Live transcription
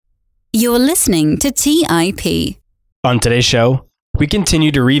You're listening to TIP. On today's show, we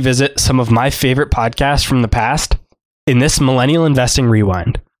continue to revisit some of my favorite podcasts from the past in this Millennial Investing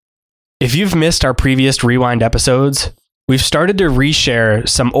Rewind. If you've missed our previous Rewind episodes, we've started to reshare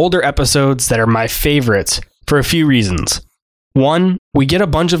some older episodes that are my favorites for a few reasons. One, we get a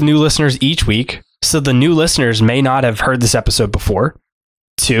bunch of new listeners each week, so the new listeners may not have heard this episode before.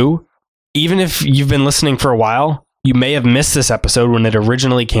 Two, even if you've been listening for a while, you may have missed this episode when it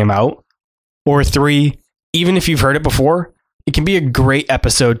originally came out. Or three, even if you've heard it before, it can be a great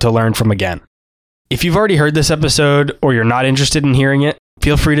episode to learn from again. If you've already heard this episode or you're not interested in hearing it,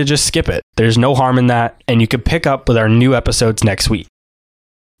 feel free to just skip it. There's no harm in that, and you can pick up with our new episodes next week.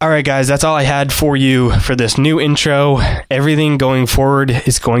 All right, guys, that's all I had for you for this new intro. Everything going forward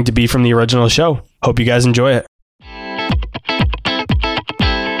is going to be from the original show. Hope you guys enjoy it.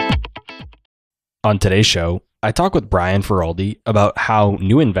 On today's show, I talk with Brian Feroldi about how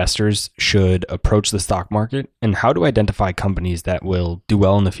new investors should approach the stock market and how to identify companies that will do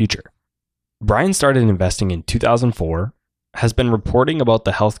well in the future. Brian started investing in 2004, has been reporting about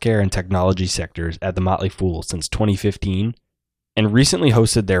the healthcare and technology sectors at the Motley Fool since 2015, and recently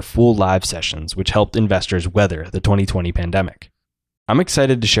hosted their Fool Live sessions, which helped investors weather the 2020 pandemic. I'm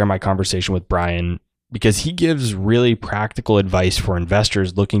excited to share my conversation with Brian because he gives really practical advice for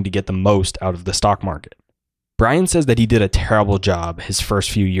investors looking to get the most out of the stock market. Brian says that he did a terrible job his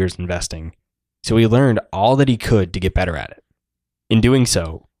first few years investing, so he learned all that he could to get better at it. In doing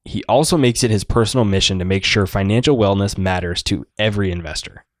so, he also makes it his personal mission to make sure financial wellness matters to every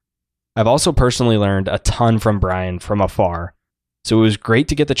investor. I've also personally learned a ton from Brian from afar, so it was great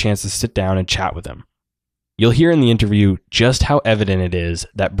to get the chance to sit down and chat with him. You'll hear in the interview just how evident it is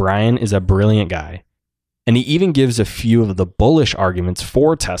that Brian is a brilliant guy, and he even gives a few of the bullish arguments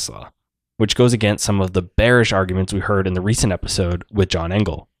for Tesla, which goes against some of the bearish arguments we heard in the recent episode with John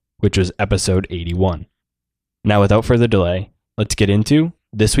Engel, which was episode 81. Now, without further delay, let's get into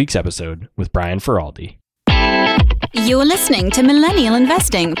this week's episode with Brian Feroldi. You're listening to Millennial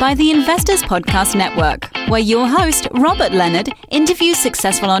Investing by the Investors Podcast Network, where your host, Robert Leonard, interviews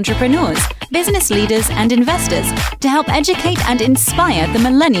successful entrepreneurs, business leaders, and investors to help educate and inspire the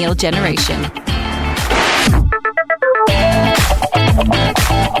millennial generation.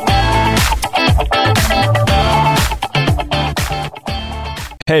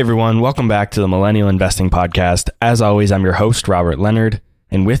 Hey everyone, welcome back to the Millennial Investing Podcast. As always, I'm your host, Robert Leonard,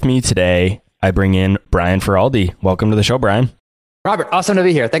 and with me today, I bring in Brian Feroldi. Welcome to the show, Brian. Robert, awesome to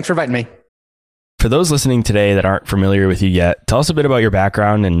be here. Thanks for inviting me. For those listening today that aren't familiar with you yet, tell us a bit about your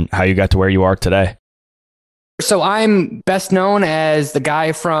background and how you got to where you are today. So I'm best known as the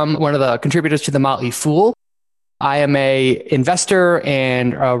guy from one of the contributors to the Motley Fool. I am a investor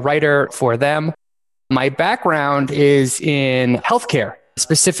and a writer for them. My background is in healthcare,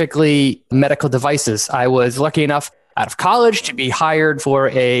 specifically medical devices. I was lucky enough out of college to be hired for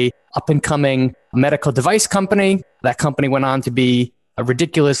a up-and-coming medical device company. That company went on to be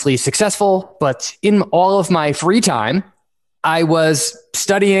ridiculously successful. But in all of my free time, I was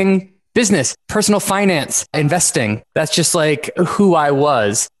studying business, personal finance, investing. That's just like who I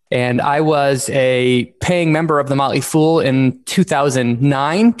was. And I was a paying member of the Motley Fool in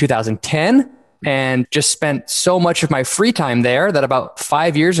 2009, 2010, and just spent so much of my free time there that about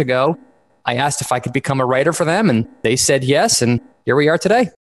 5 years ago, I asked if I could become a writer for them, and they said yes, and here we are today.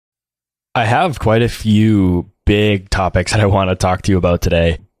 I have quite a few big topics that I want to talk to you about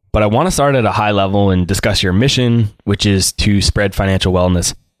today, but I want to start at a high level and discuss your mission, which is to spread financial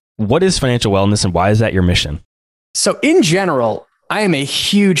wellness. What is financial wellness and why is that your mission? So in general, I am a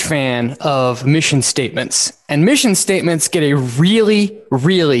huge fan of mission statements, and mission statements get a really,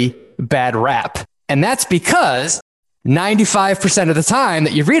 really bad rap. And that's because 95% of the time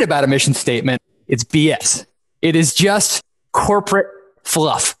that you read about a mission statement, it's BS. It is just corporate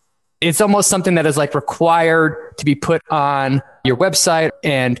fluff. It's almost something that is like required to be put on your website,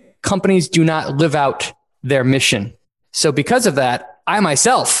 and companies do not live out their mission. So because of that, I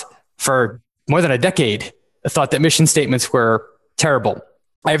myself, for more than a decade, thought that mission statements were terrible.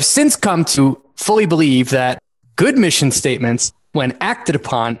 I have since come to fully believe that good mission statements, when acted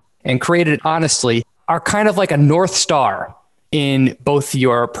upon and created honestly, are kind of like a North Star in both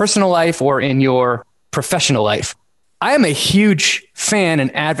your personal life or in your professional life. I am a huge fan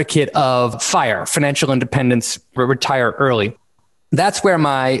and advocate of FIRE, financial independence, retire early. That's where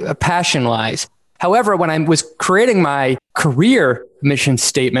my passion lies. However, when I was creating my career mission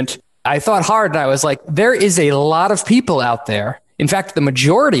statement, I thought hard and I was like, there is a lot of people out there In fact, the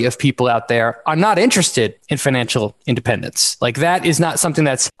majority of people out there are not interested in financial independence. Like that is not something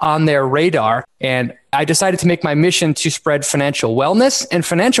that's on their radar. And I decided to make my mission to spread financial wellness. And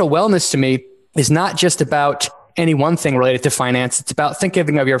financial wellness to me is not just about any one thing related to finance. It's about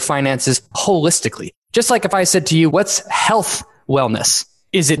thinking of your finances holistically. Just like if I said to you, what's health wellness?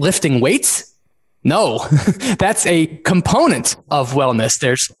 Is it lifting weights? No, that's a component of wellness.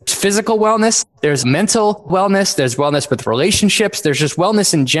 There's physical wellness, there's mental wellness, there's wellness with relationships, there's just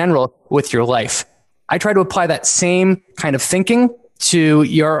wellness in general with your life. I try to apply that same kind of thinking to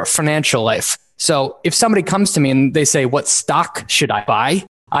your financial life. So if somebody comes to me and they say, what stock should I buy?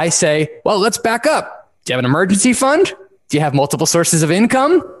 I say, well, let's back up. Do you have an emergency fund? Do you have multiple sources of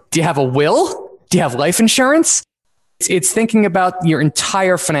income? Do you have a will? Do you have life insurance? It's thinking about your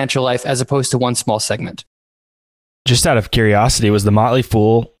entire financial life as opposed to one small segment. Just out of curiosity, was the Motley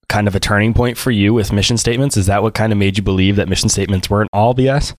Fool kind of a turning point for you with mission statements? Is that what kind of made you believe that mission statements weren't all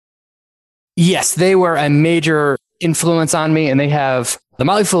BS? Yes, they were a major influence on me, and the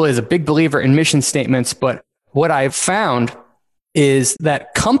Motley Fool is a big believer in mission statements. But what I've found is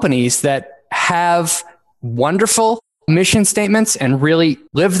that companies that have wonderful mission statements and really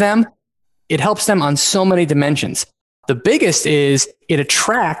live them, it helps them on so many dimensions. The biggest is it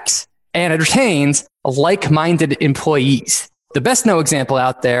attracts and it retains like-minded employees. The best known example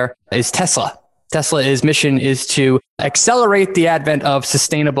out there is Tesla. Tesla's mission is to accelerate the advent of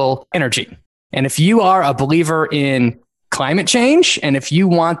sustainable energy. And if you are a believer in climate change, and if you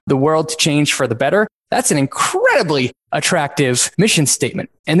want the world to change for the better, that's an incredibly attractive mission statement.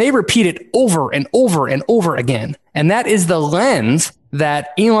 And they repeat it over and over and over again. And that is the lens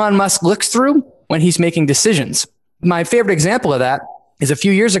that Elon Musk looks through when he's making decisions. My favorite example of that is a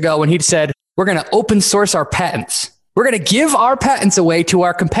few years ago when he said, we're going to open source our patents. We're going to give our patents away to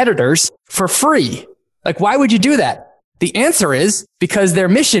our competitors for free. Like, why would you do that? The answer is because their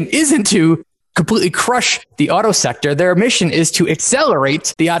mission isn't to completely crush the auto sector. Their mission is to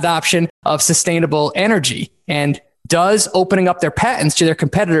accelerate the adoption of sustainable energy. And does opening up their patents to their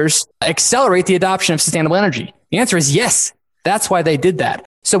competitors accelerate the adoption of sustainable energy? The answer is yes. That's why they did that.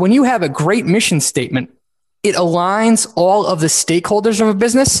 So when you have a great mission statement, it aligns all of the stakeholders of a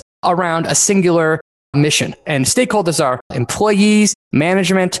business around a singular mission. And stakeholders are employees,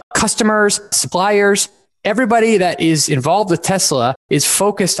 management, customers, suppliers. Everybody that is involved with Tesla is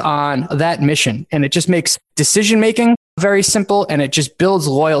focused on that mission. And it just makes decision-making very simple, and it just builds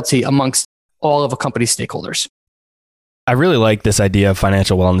loyalty amongst all of a company's stakeholders. I really like this idea of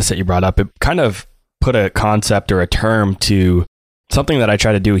financial wellness that you brought up. It kind of put a concept or a term to something that I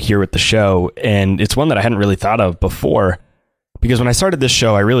try to do here with the show. And it's one that I hadn't really thought of before, because when I started this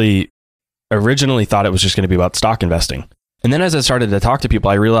show, I really originally thought it was just going to be about stock investing. And then as I started to talk to people,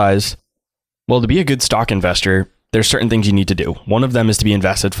 I realized, well, to be a good stock investor, there's certain things you need to do. One of them is to be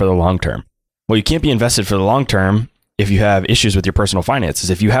invested for the long term. Well, you can't be invested for the long term if you have issues with your personal finances.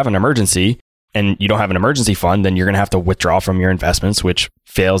 If you have an emergency and you don't have an emergency fund, then you're going to have to withdraw from your investments, which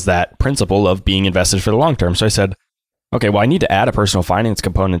fails that principle of being invested for the long term. So I said, okay, well, I need to add a personal finance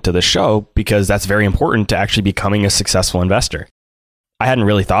component to the show because that's very important to actually becoming a successful investor. I hadn't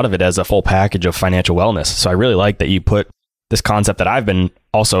really thought of it as a full package of financial wellness. So I really like that you put this concept that I've been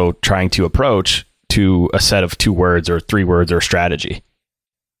also trying to approach to a set of 2 words or 3 words or strategy.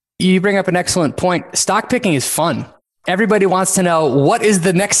 You bring up an excellent point. Stock picking is fun. Everybody wants to know, what is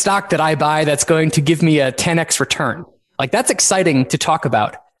the next stock that I buy that's going to give me a 10x return? Like, that's exciting to talk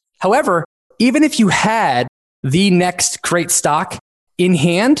about. However, even if you had the next great stock in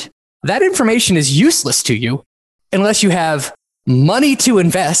hand, that information is useless to you unless you have money to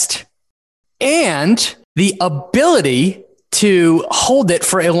invest and the ability to hold it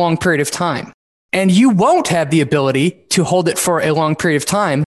for a long period of time. And you won't have the ability to hold it for a long period of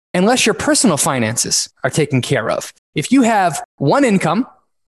time unless your personal finances are taken care of. If you have one income,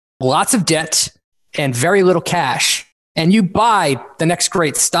 lots of debt, and very little cash, and you buy the next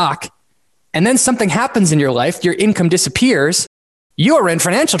great stock, and then something happens in your life, your income disappears, you're in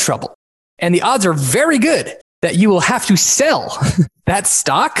financial trouble. And the odds are very good that you will have to sell that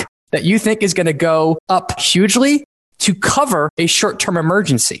stock that you think is going to go up hugely to cover a short-term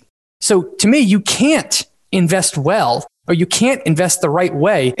emergency. So to me, you can't invest well, or you can't invest the right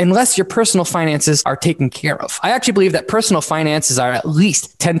way unless your personal finances are taken care of. I actually believe that personal finances are at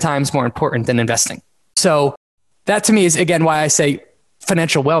least 10 times more important than investing. So that to me is, again, why I say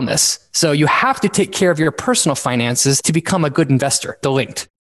financial wellness. So you have to take care of your personal finances to become a good investor. They're linked.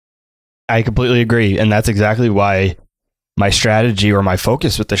 I completely agree. And that's exactly why my strategy or my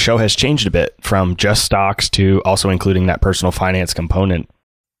focus with the show has changed a bit from just stocks to also including that personal finance component.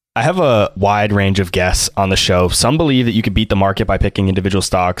 I have a wide range of guests on the show. Some believe that you can beat the market by picking individual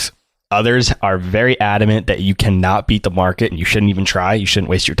stocks. Others are very adamant that you cannot beat the market and you shouldn't even try. You shouldn't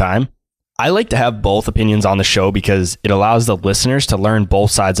waste your time. I like to have both opinions on the show because it allows the listeners to learn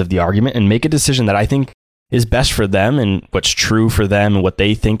both sides of the argument and make a decision that I think is best for them and what's true for them and what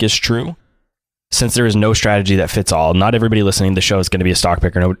they think is true. Since there is no strategy that fits all, not everybody listening to the show is going to be a stock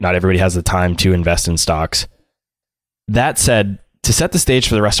picker. Not everybody has the time to invest in stocks. That said, to set the stage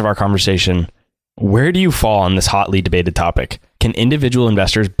for the rest of our conversation, where do you fall on this hotly debated topic? Can individual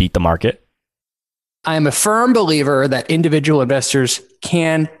investors beat the market? I am a firm believer that individual investors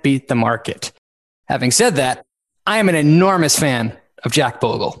can beat the market. Having said that, I am an enormous fan of Jack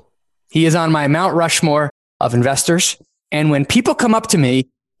Bogle. He is on my Mount Rushmore of investors. And when people come up to me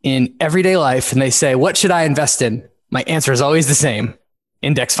in everyday life and they say, what should I invest in? My answer is always the same: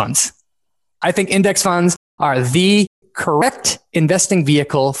 index funds. I think index funds are the correct investing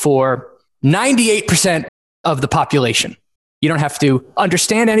vehicle for 98% of the population. You don't have to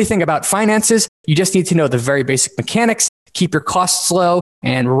understand anything about finances. You just need to know the very basic mechanics, keep your costs low,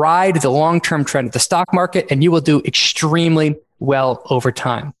 and ride the long-term trend of the stock market, and you will do extremely well over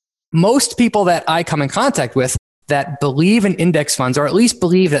time. Most people that I come in contact with that believe in index funds, or at least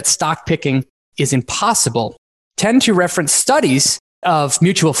believe that stock picking is impossible, tend to reference studies of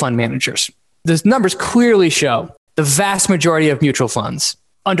mutual fund managers. The numbers clearly show the vast majority of mutual funds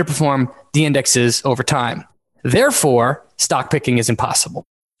underperform the indexes over time. Therefore, stock picking is impossible.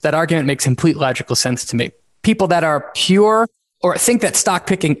 That argument makes complete logical sense to me. People that are pure or think that stock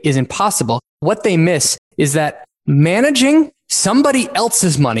picking is impossible, what they miss is that managing somebody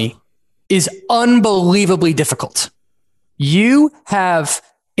else's money is unbelievably difficult. You have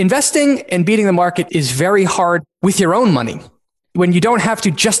investing and beating the market is very hard with your own money when you don't have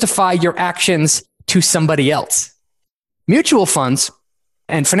to justify your actions to somebody else. Mutual funds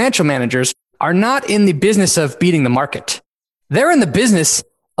and financial managers are not in the business of beating the market. They're in the business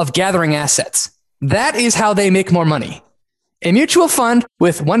of gathering assets. That is how they make more money. A mutual fund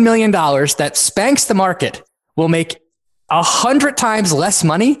with $1 million that spanks the market will make 100 times less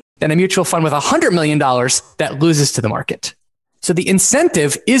money than a mutual fund with $100 million that loses to the market. So the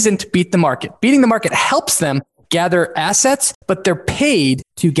incentive isn't beat the market. Beating the market helps them gather assets, but they're paid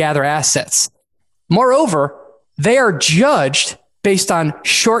to gather assets. Moreover, they are judged based on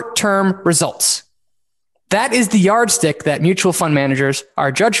short-term results. That is the yardstick that mutual fund managers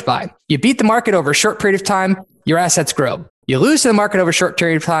are judged by. You beat the market over a short period of time, your assets grow. You lose to the market over a short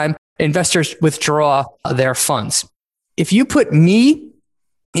period of time, investors withdraw their funds. If you put me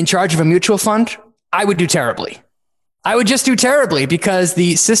in charge of a mutual fund, I would do terribly. I would just do terribly because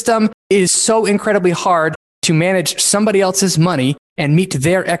the system is so incredibly hard to manage somebody else's money and meet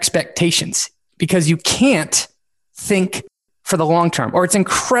their expectations because you can't think for the long term, or it's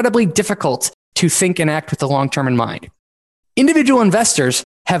incredibly difficult to think and act with the long term in mind. Individual investors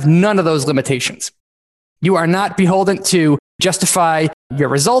have none of those limitations. You are not beholden to justify your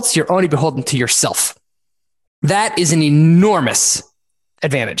results. You're only beholden to yourself. That is an enormous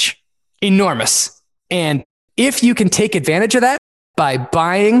advantage. Enormous. And if you can take advantage of that by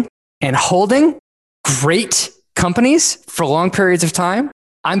buying and holding great companies for long periods of time,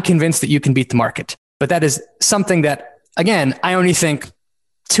 I'm convinced that you can beat the market. But that is something that, again, I only think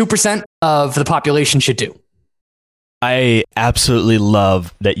 2% of the population should do. I absolutely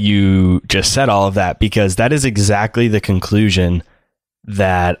love that you just said all of that because that is exactly the conclusion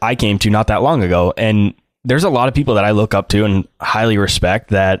that I came to not that long ago. And there's a lot of people that I look up to and highly respect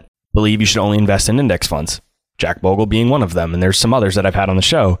that believe you should only invest in index funds, Jack Bogle being one of them. And there's some others that I've had on the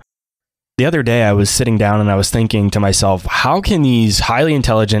show. The other day, I was sitting down and I was thinking to myself, how can these highly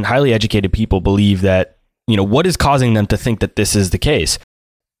intelligent, highly educated people believe that, what is causing them to think that this is the case?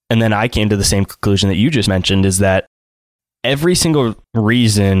 And then I came to the same conclusion that you just mentioned, is that every single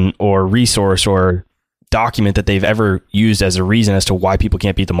reason or resource or document that they've ever used as a reason as to why people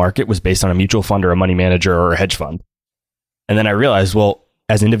can't beat the market was based on a mutual fund or a money manager or a hedge fund. And then I realized, well,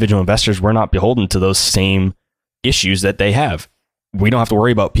 as individual investors, we're not beholden to those same issues that they have. We don't have to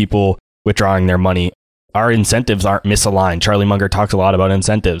worry about people withdrawing their money. Our incentives aren't misaligned. Charlie Munger talks a lot about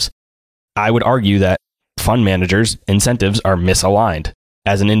incentives. I would argue that fund managers' incentives are misaligned.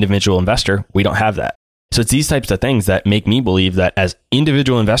 As an individual investor, we don't have that. So it's these types of things that make me believe that as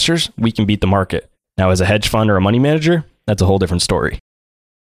individual investors, we can beat the market. Now, as a hedge fund or a money manager, that's a whole different story.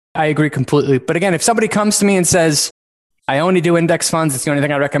 I agree completely. But again, if somebody comes to me and says, I only do index funds, it's the only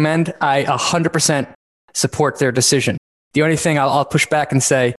thing I recommend, I 100% support their decision. The only thing I'll push back and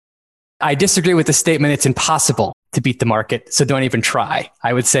say, I disagree with the statement, it's impossible to beat the market, so don't even try.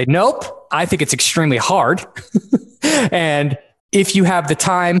 I would say, nope, I think it's extremely hard. And if you have the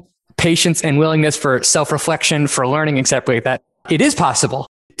time, patience, and willingness for self-reflection, for learning, exactly like that, it is possible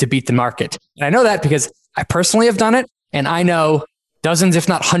to beat the market. And I know that because I personally have done it, and I know dozens, if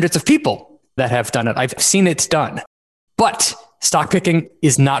not hundreds of people that have done it. I've seen it done. But stock picking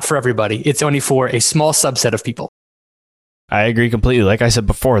is not for everybody. It's only for a small subset of people. I agree completely. Like I said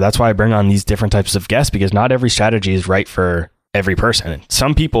before, that's why I bring on these different types of guests, because not every strategy is right for every person.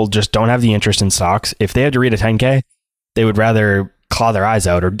 Some people just don't have the interest in stocks. If they had to read a 10K, they would rather claw their eyes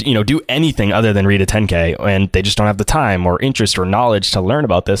out or, do anything other than read a 10K, and they just don't have the time or interest or knowledge to learn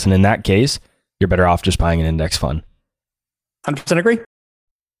about this. And in that case, you're better off just buying an index fund. 100% agree.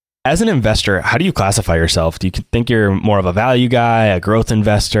 As an investor, how do you classify yourself? Do you think you're more of a value guy, a growth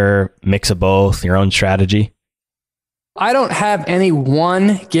investor, mix of both, your own strategy? I don't have any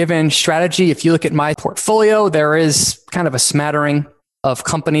one given strategy. If you look at my portfolio, there is kind of a smattering of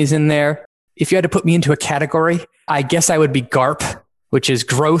companies in there. If you had to put me into a category, I guess I would be GARP, which is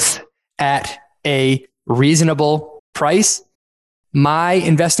growth at a reasonable price. My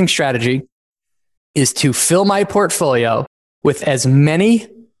investing strategy is to fill my portfolio with as many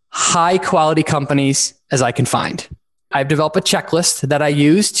high quality companies as I can find. I've developed a checklist that I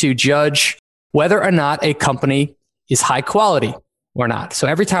use to judge whether or not a company is high quality or not. So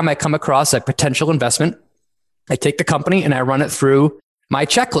every time I come across a potential investment, I take the company and I run it through my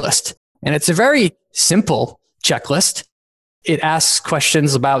checklist. And it's a very simple checklist. It asks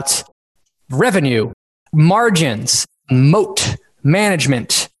questions about revenue, margins, moat,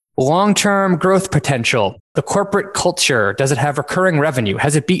 management, long-term growth potential, the corporate culture. Does it have recurring revenue?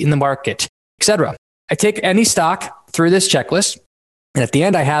 Has it beaten the market, etc.? I take any stock through this checklist, and at the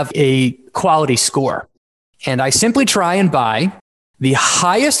end, I have a quality score. And I simply try and buy the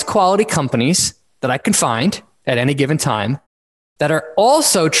highest quality companies that I can find at any given time that are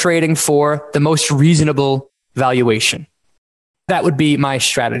also trading for the most reasonable valuation. That would be my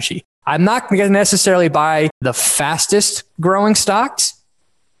strategy. I'm not going to necessarily buy the fastest growing stocks.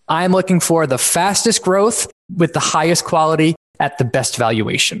 I'm looking for the fastest growth with the highest quality at the best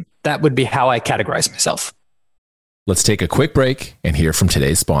valuation. That would be how I categorize myself. Let's take a quick break and hear from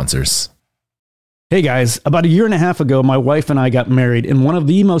today's sponsors. Hey guys, about a year and a half ago, my wife and I got married, and one of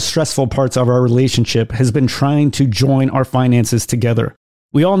the most stressful parts of our relationship has been trying to join our finances together.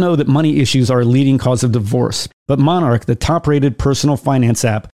 We all know that money issues are a leading cause of divorce, but Monarch, the top-rated personal finance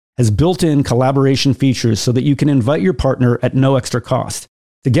app, has built-in collaboration features so that you can invite your partner at no extra cost.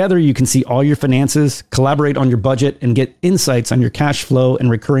 Together, you can see all your finances, collaborate on your budget, and get insights on your cash flow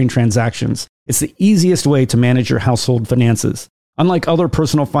and recurring transactions. It's the easiest way to manage your household finances. Unlike other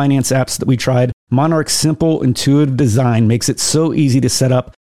personal finance apps that we tried, Monarch's simple, intuitive design makes it so easy to set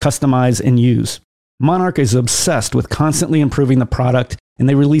up, customize, and use. Monarch is obsessed with constantly improving the product, and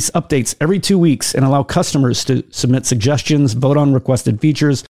they release updates every 2 weeks and allow customers to submit suggestions, vote on requested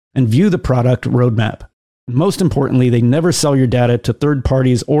features, and view the product roadmap. Most importantly, they never sell your data to third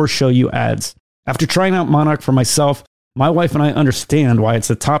parties or show you ads. After trying out Monarch for myself, my wife and I understand why it's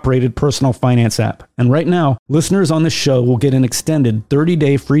a top-rated personal finance app. And right now, listeners on this show will get an extended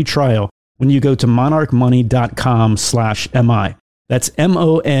 30-day free trial when you go to monarchmoney.com/MI. That's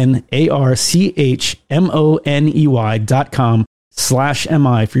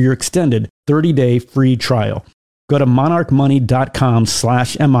monarchmoney.com/MI for your extended 30-day free trial. Go to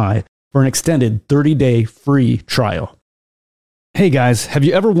monarchmoney.com/MI for an extended 30-day free trial. Hey guys, have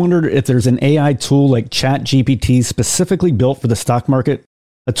you ever wondered if there's an AI tool like ChatGPT specifically built for the stock market?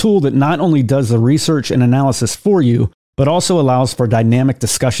 A tool that not only does the research and analysis for you, but also allows for dynamic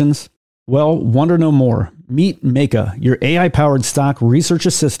discussions? Well, wonder no more. Meet Meka, your AI-powered stock research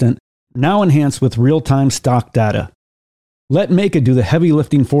assistant, now enhanced with real-time stock data. Let Meka do the heavy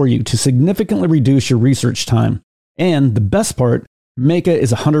lifting for you to significantly reduce your research time. And the best part, Meka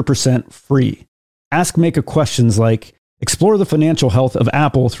is 100% free. Ask Meka questions like, explore the financial health of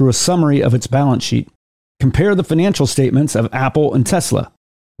Apple through a summary of its balance sheet. Compare the financial statements of Apple and Tesla.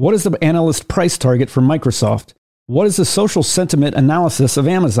 What is the analyst price target for Microsoft? What is the social sentiment analysis of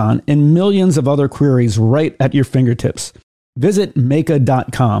Amazon? And millions of other queries right at your fingertips. Visit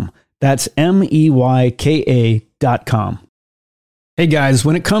Meka.com. That's MEYKA.com. Hey guys,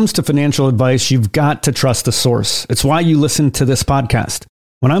 when it comes to financial advice, you've got to trust the source. It's why you listen to this podcast.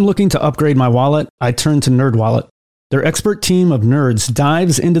 When I'm looking to upgrade my wallet, I turn to NerdWallet. Their expert team of nerds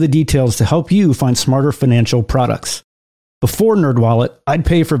dives into the details to help you find smarter financial products. Before NerdWallet, I'd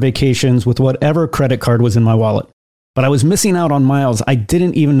pay for vacations with whatever credit card was in my wallet. But I was missing out on miles I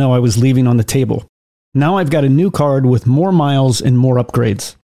didn't even know I was leaving on the table. Now I've got a new card with more miles and more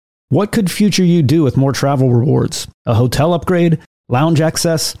upgrades. What could future you do with more travel rewards? A hotel upgrade? Lounge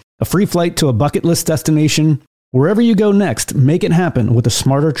access? A free flight to a bucket list destination? Wherever you go next, make it happen with a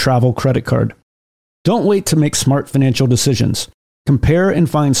smarter travel credit card. Don't wait to make smart financial decisions. Compare and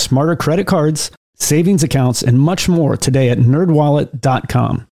find smarter credit cards, savings accounts, and much more today at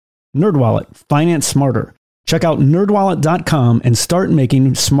nerdwallet.com. NerdWallet, finance smarter. Check out nerdwallet.com and start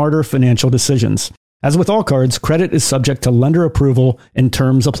making smarter financial decisions. As with all cards, credit is subject to lender approval and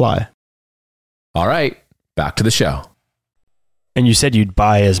terms apply. All right, back to the show. And you said you'd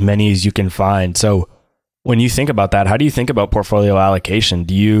buy as many as you can find. So when you think about that, how do you think about portfolio allocation?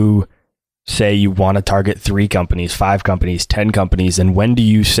 Do you say you want to target 3 companies, 5 companies, 10 companies? And when do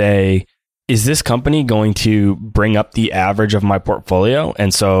you say, is this company going to bring up the average of my portfolio?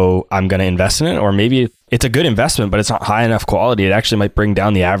 And so I'm going to invest in it. Or maybe it's a good investment, but it's not high enough quality. It actually might bring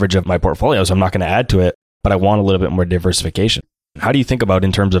down the average of my portfolio. So I'm not going to add to it, but I want a little bit more diversification. How do you think about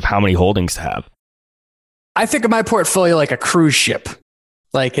in terms of how many holdings to have? I think of my portfolio like a cruise ship.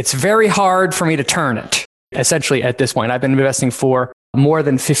 Like it's very hard for me to turn it. Essentially at this point, I've been investing for more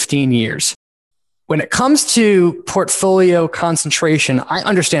than 15 years. When it comes to portfolio concentration, I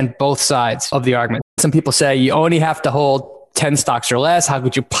understand both sides of the argument. Some people say you only have to hold 10 stocks or less. How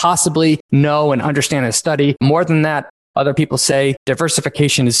could you possibly know and understand and study more than that? Other people say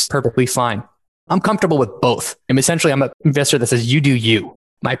diversification is perfectly fine. I'm comfortable with both. And essentially, I'm an investor that says you do you.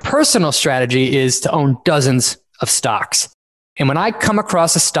 My personal strategy is to own dozens of stocks. And when I come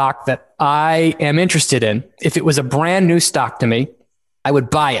across a stock that I am interested in, if it was a brand new stock to me, I would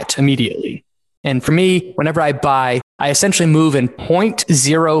buy it immediately. And for me, whenever I buy, I essentially move in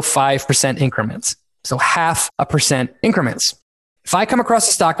 0.05% increments. So 0.5% increments. If I come across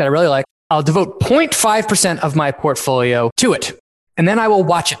a stock that I really like, I'll devote 0.5% of my portfolio to it. And then I will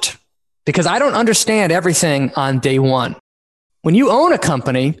watch it because I don't understand everything on day one. When you own a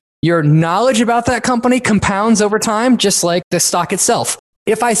company, your knowledge about that company compounds over time, just like the stock itself.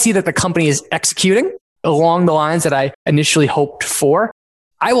 If I see that the company is executing along the lines that I initially hoped for,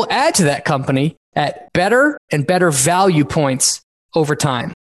 I will add to that company at better and better value points over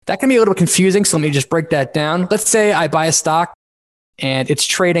time. That can be a little confusing, so let me just break that down. Let's say I buy a stock and it's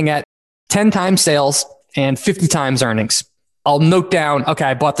trading at 10 times sales and 50 times earnings. I'll note down, okay,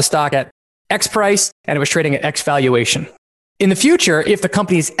 I bought the stock at X price and it was trading at X valuation. In the future, if the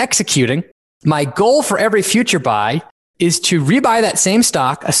company is executing, my goal for every future buy is to rebuy that same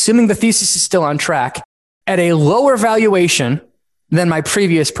stock, assuming the thesis is still on track, at a lower valuation than my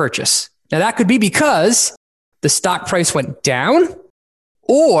previous purchase. Now, that could be because the stock price went down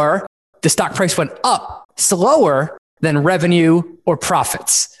or the stock price went up slower than revenue or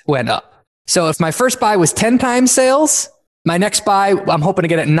profits went up. So if my first buy was 10 times sales, my next buy, I'm hoping to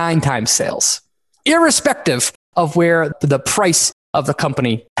get at 9 times sales, irrespective of where the price of the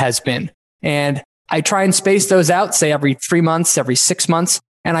company has been. And I try and space those out, say every 3 months, every 6 months,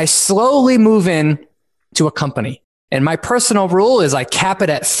 and I slowly move in to a company. And my personal rule is I cap it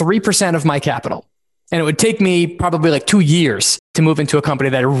at 3% of my capital. And it would take me probably like 2 years to move into a company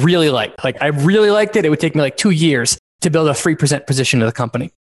that I really like. Like I really liked it. It would take me like 2 years to build a 3% position to the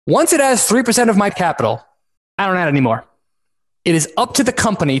company. Once it has 3% of my capital, I don't add anymore. It is up to the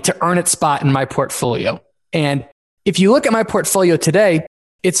company to earn its spot in my portfolio. And if you look at my portfolio today,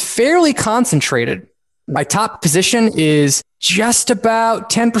 it's fairly concentrated. My top position is just about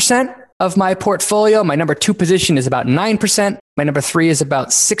 10% of my portfolio. My number 2 position is about 9%. My number 3 is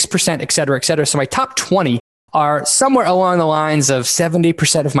about 6%, et cetera, et cetera. So my top 20 are somewhere along the lines of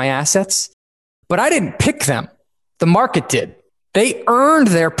 70% of my assets. But I didn't pick them. The market did. They earned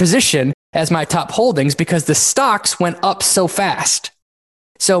their position as my top holdings because the stocks went up so fast.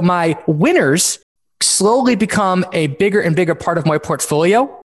 So my winners slowly become a bigger and bigger part of my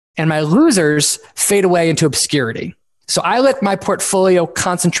portfolio, and my losers fade away into obscurity. So I let my portfolio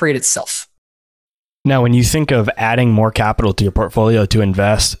concentrate itself. Now, when you think of adding more capital to your portfolio to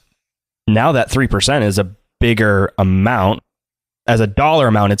invest, now that 3% is a bigger amount. As a dollar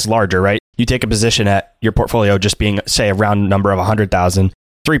amount, it's larger, right? You take a position at your portfolio just being, say, a round number of 100,000.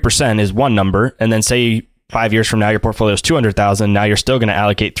 3% is one number. And then say 5 years from now, your portfolio is 200,000. Now you're still going to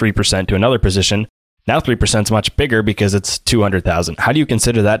allocate 3% to another position. Now 3% is much bigger because it's 200,000. How do you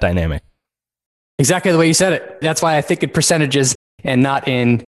consider that dynamic? Exactly the way you said it. That's why I think in percentages and not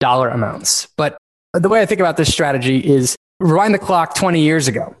in dollar amounts. But the way I think about this strategy is rewind the clock 20 years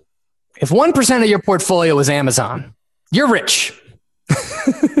ago. If 1% of your portfolio was Amazon, you're rich.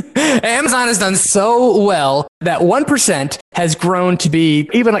 Amazon has done so well that 1% has grown to be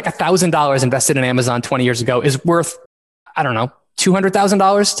even like $1,000 invested in Amazon 20 years ago is worth, I don't know,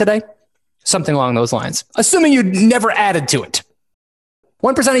 $200,000 today. Something along those lines, assuming you never added to it.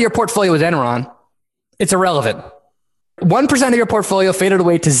 1% of your portfolio is Enron. It's irrelevant. 1% of your portfolio faded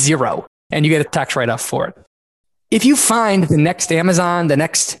away to 0, and you get a tax write-off for it. if you find the next Amazon, the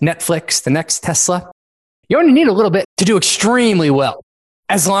next Netflix, the next Tesla, you only need a little bit to do extremely well,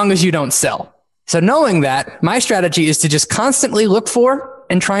 as long as you don't sell. So knowing that, my strategy is to just constantly look for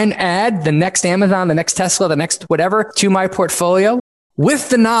and try and add the next Amazon, the next Tesla, the next whatever to my portfolio with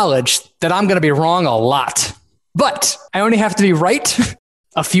the knowledge that I'm going to be wrong a lot. But I only have to be right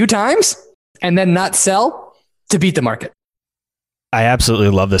a few times and then not sell to beat the market. I absolutely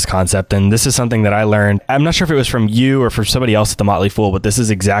love this concept. And this is something that I learned. I'm not sure if it was from you or from somebody else at the Motley Fool, but this is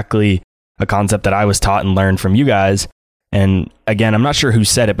exactly a concept that I was taught and learned from you guys. And again, I'm not sure who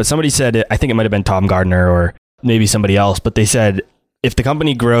said it, but somebody said it. I think it might have been Tom Gardner or maybe somebody else, but they said, if the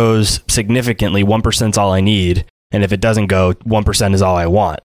company grows significantly, 1% is all I need. And if it doesn't go, 1% is all I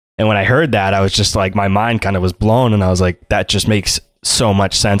want. And when I heard that, I was just like, my mind kind of was blown. And I was like, that just makes so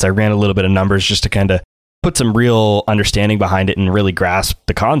much sense. I ran a little bit of numbers just to kind of put some real understanding behind it and really grasp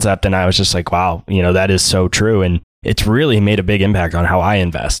the concept. And I was just like, wow, that is so true. And it's really made a big impact on how I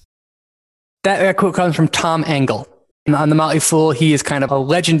invest. That quote comes from Tom Engel. On the Motley Fool, he is kind of a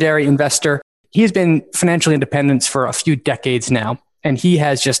legendary investor. He has been financially independent for a few decades now, and he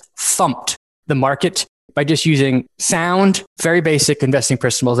has just thumped the market by just using sound, very basic investing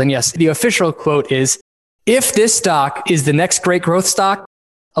principles. And yes, the official quote is, if this stock is the next great growth stock,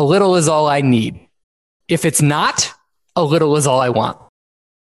 a little is all I need. If it's not, a little is all I want.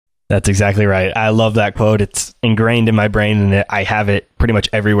 That's exactly right. I love that quote. It's ingrained in my brain, and I have it pretty much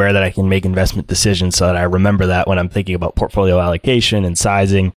everywhere that I can make investment decisions so that I remember that when I'm thinking about portfolio allocation and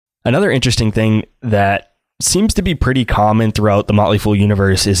sizing. Another interesting thing that seems to be pretty common throughout the Motley Fool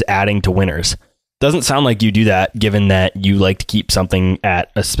universe is adding to winners. Doesn't sound like you do that, given that you like to keep something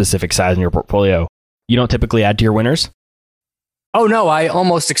at a specific size in your portfolio. You don't typically add to your winners? Oh no, I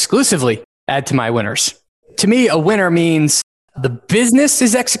almost exclusively add to my winners. To me, a winner means the business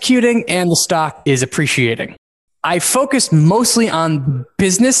is executing and the stock is appreciating. I focus mostly on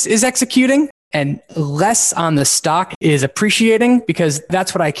business is executing and less on the stock is appreciating because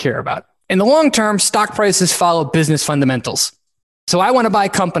that's what I care about. In the long term, stock prices follow business fundamentals. So I want to buy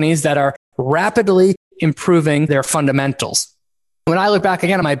companies that are rapidly improving their fundamentals. When I look back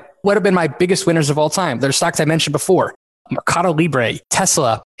again at what have been my biggest winners of all time, they're stocks I mentioned before. Mercado Libre,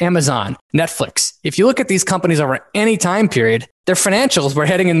 Tesla, Amazon, Netflix. If you look at these companies over any time period, their financials were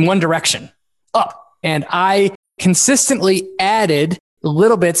heading in one direction, up. And I consistently added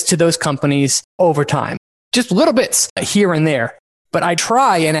little bits to those companies over time, just little bits here and there. But I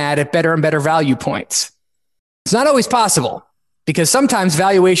try and add at better and better value points. It's not always possible because sometimes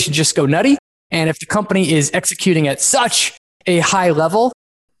valuations just go nutty. And if the company is executing at such a high level,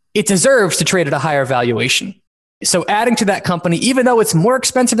 it deserves to trade at a higher valuation. So adding to that company, even though it's more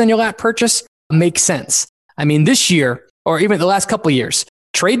expensive than your last purchase, makes sense. I mean, this year, or even the last couple of years,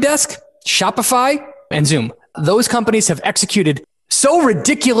 Trade Desk, Shopify, and Zoom, those companies have executed so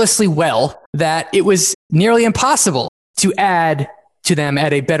ridiculously well that it was nearly impossible to add to them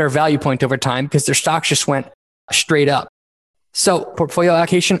at a better value point over time because their stocks just went straight up. So portfolio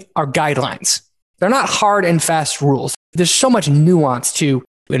allocation are guidelines. They're not hard and fast rules. There's so much nuance to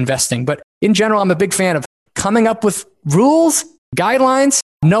investing, but in general, I'm a big fan of coming up with rules, guidelines,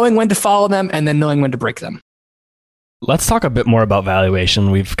 knowing when to follow them, and then knowing when to break them. Let's talk a bit more about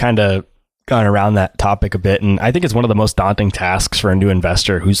valuation. We've kind of gone around that topic a bit, and I think it's one of the most daunting tasks for a new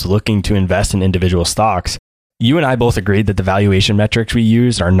investor who's looking to invest in individual stocks. You and I both agreed that the valuation metrics we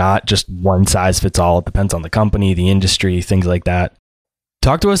use are not just one size fits all. It depends on the company, the industry, things like that.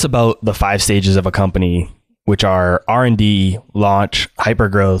 Talk to us about the 5 stages of a company, which are R&D, launch,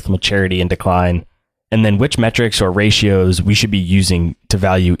 hypergrowth, maturity, and decline. And then which metrics or ratios we should be using to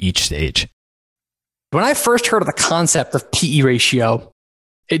value each stage. When I first heard of the concept of PE ratio,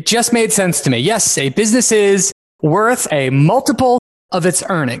 it just made sense to me. Yes, a business is worth a multiple of its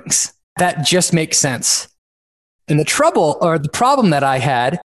earnings. That just makes sense. And the trouble or the problem that I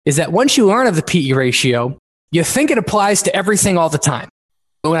had is that once you learn of the PE ratio, you think it applies to everything all the time.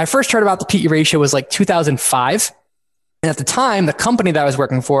 But when I first heard about the PE ratio was like 2005. And at the time, the company that I was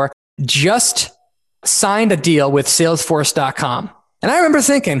working for just signed a deal with Salesforce.com. And I remember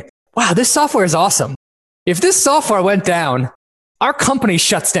thinking, wow, this software is awesome. If this software went down, our company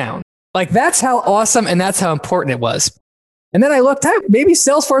shuts down. Like that's how awesome and that's how important it was. And then I looked at maybe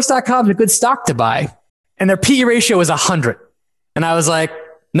Salesforce.com is a good stock to buy. And their PE ratio was 100. And I was like,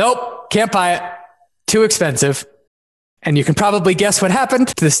 nope, can't buy it. Too expensive. And you can probably guess what happened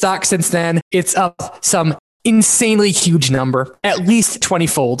to the stock since then. It's up some insanely huge number, at least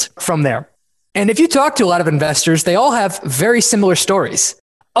 20-fold from there. And if you talk to a lot of investors, they all have very similar stories.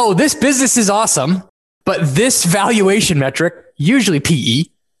 Oh, this business is awesome, but this valuation metric, usually PE,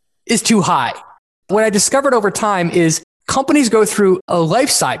 is too high. What I discovered over time is companies go through life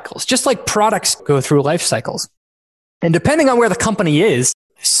cycles, just like products go through life cycles. And depending on where the company is,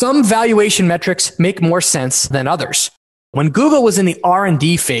 some valuation metrics make more sense than others. When Google was in the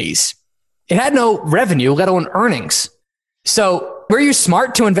R&D phase, it had no revenue, let alone earnings. So were you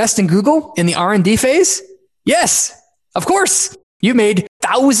smart to invest in Google in the R&D phase? Yes, of course. You made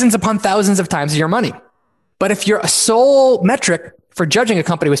thousands upon thousands of times your money. But if your sole metric for judging a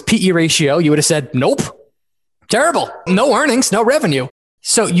company was PE ratio, you would have said, nope, terrible, no earnings, no revenue.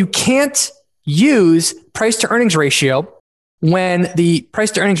 So you can't use price to earnings ratio when the price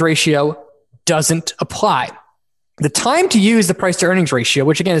to earnings ratio doesn't apply. The time to use the price to earnings ratio,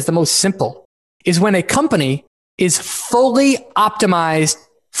 which again is the most simple, is when a company is fully optimized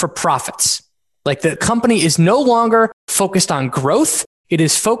for profits. Like the company is no longer focused on growth. It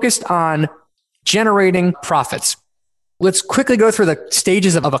is focused on generating profits. Let's quickly go through the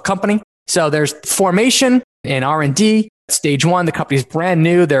stages of a company. So there's formation and R&D. Stage one, the company's brand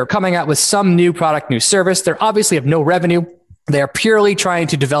new. They're coming out with some new product, new service. They're obviously have no revenue. They're purely trying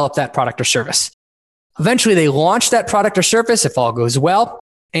to develop that product or service. Eventually, they launch that product or service if all goes well.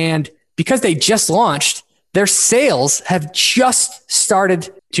 And because they just launched, their sales have just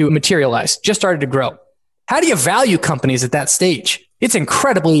started to materialize, just started to grow. How do you value companies at that stage? It's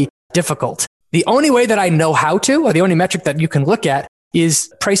incredibly difficult. The only way that I know how to, or the only metric that you can look at,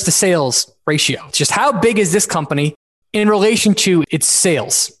 is price to sales ratio. It's just how big is this company in relation to its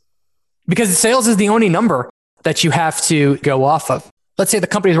sales? Because sales is the only number that you have to go off of. Let's say the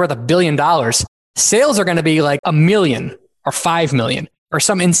company is worth $1 billion. Sales are going to be like 1 million or 5 million or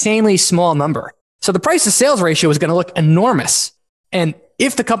some insanely small number. So the price to sales ratio is going to look enormous. And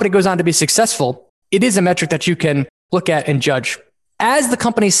if the company goes on to be successful, it is a metric that you can look at and judge. As the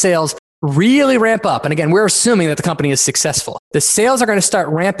company's sales really ramp up, and again, we're assuming that the company is successful, the sales are going to start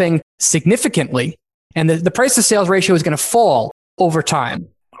ramping significantly, and the price to sales ratio is going to fall over time,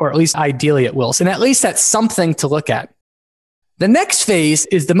 or at least ideally it will. And at least that's something to look at. The next phase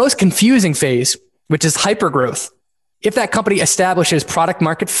is the most confusing phase, which is hypergrowth. If that company establishes product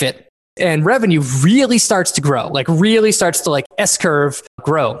market fit and revenue really starts to grow, like really starts to like S-curve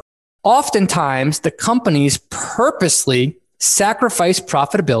grow, oftentimes the companies purposely sacrifice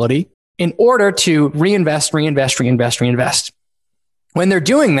profitability in order to reinvest. When they're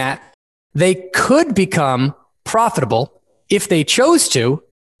doing that, they could become profitable if they chose to,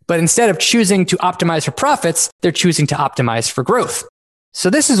 but instead of choosing to optimize for profits, they're choosing to optimize for growth. So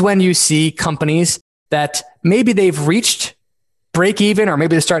this is when you see companies that maybe they've reached break even, or maybe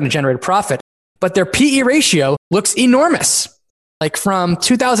they're starting to generate a profit, but their PE ratio looks enormous. Like from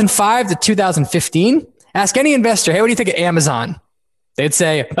 2005 to 2015, ask any investor, hey, what do you think of Amazon? They'd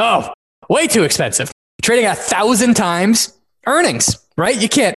say, oh, way too expensive. Trading at 1,000 times earnings, right? You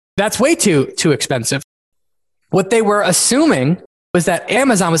can't. That's way too expensive. What they were assuming was that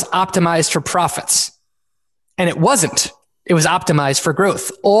Amazon was optimized for profits. And it wasn't. It was optimized for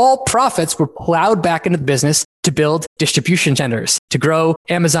growth. All profits were plowed back into the business to build distribution centers, to grow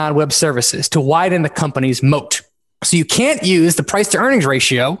Amazon Web Services, to widen the company's moat. So you can't use the price to earnings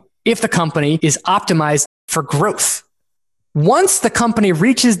ratio if the company is optimized for growth. Once the company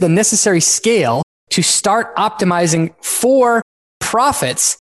reaches the necessary scale to start optimizing for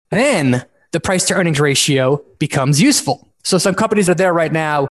profits, then the price to earnings ratio becomes useful. So some companies that are there right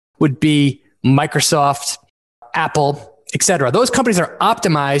now would be Microsoft, Apple, etc. Those companies are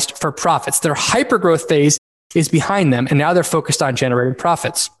optimized for profits. Their hypergrowth phase is behind them, and now they're focused on generating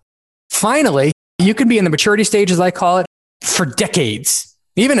profits. Finally, you can be in the maturity stage, as I call it, for decades,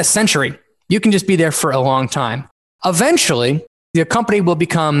 even a century. You can just be there for a long time. Eventually, the company will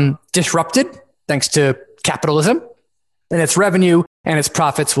become disrupted thanks to capitalism, and its revenue and its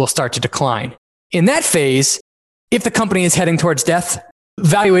profits will start to decline. In that phase, if the company is heading towards death,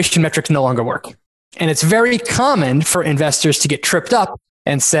 valuation metrics no longer work. And it's very common for investors to get tripped up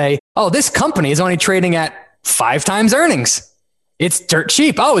and say, oh, this company is only trading at 5 times earnings. It's dirt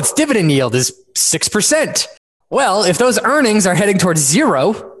cheap. Oh, its dividend yield is 6%. Well, if those earnings are heading towards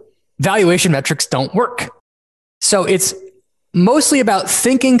zero, valuation metrics don't work. So it's mostly about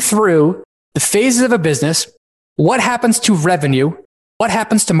thinking through the phases of a business. What happens to revenue? What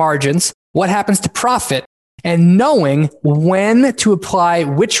happens to margins? What happens to profit? And knowing when to apply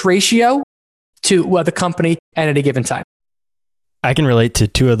which ratio to the company at any given time. I can relate to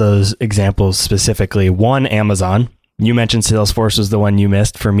 2 of those examples specifically. One, Amazon. You mentioned Salesforce was the one you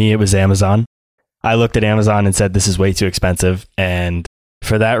missed. For me, it was Amazon. I looked at Amazon and said, this is way too expensive. And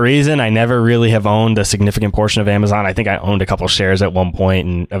for that reason, I never really have owned a significant portion of Amazon. I think I owned a couple shares at one point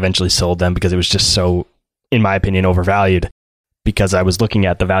and eventually sold them because it was just so, in my opinion, overvalued. because I was looking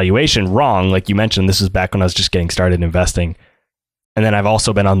at the valuation wrong. Like you mentioned, this was back when I was just getting started investing. And then I've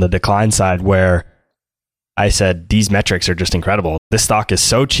also been on the decline side where I said, these metrics are just incredible. This stock is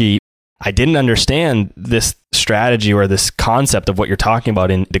so cheap. I didn't understand this strategy or this concept of what you're talking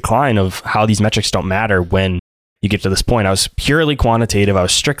about in decline of how these metrics don't matter when you get to this point. I was purely quantitative. I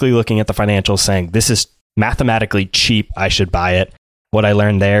was strictly looking at the financials saying, this is mathematically cheap. I should buy it. What I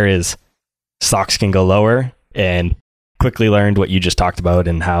learned there is stocks can go lower, and quickly learned what you just talked about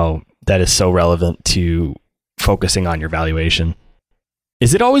and how that is so relevant to focusing on your valuation.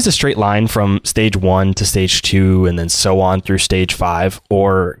 Is it always a straight line from stage 1 to stage 2 and then so on through stage 5?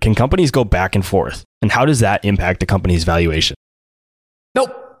 Or can companies go back and forth? And how does that impact a company's valuation?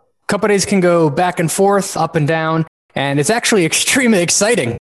 Nope. Companies can go back and forth, up and down. And it's actually extremely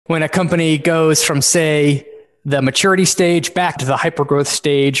exciting when a company goes from, say, the maturity stage back to the hypergrowth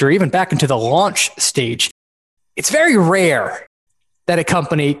stage or even back into the launch stage. It's very rare that a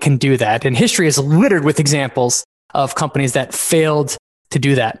company can do that. And history is littered with examples of companies that failed to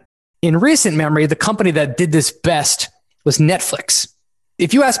do that. In recent memory, the company that did this best was Netflix.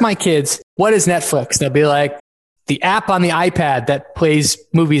 If you ask my kids, what is Netflix? They'll be like, the app on the iPad that plays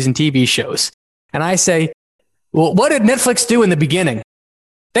movies and TV shows. And I say, well, what did Netflix do in the beginning?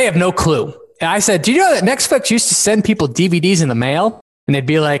 They have no clue. And I said, do you know that Netflix used to send people DVDs in the mail? And they'd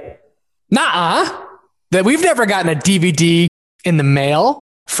be like, nah, that we've never gotten a DVD in the mail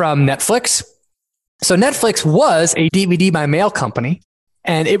from Netflix. So Netflix was a DVD by mail company.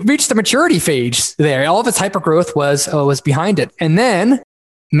 And it reached the maturity phase there. All of its hypergrowth was behind it. And then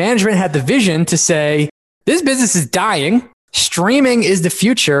management had the vision to say, this business is dying. Streaming is the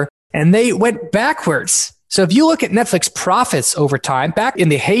future. And they went backwards. So if you look at Netflix profits over time, back in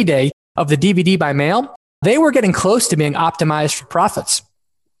the heyday of the DVD by mail, they were getting close to being optimized for profits.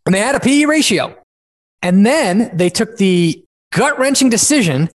 And they had a PE ratio. And then they took the gut-wrenching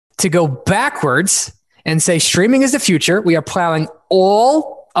decision to go backwards and say streaming is the future. We are plowing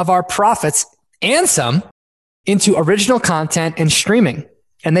all of our profits and some into original content and streaming.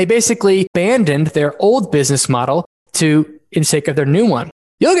 And they basically abandoned their old business model in sake of their new one.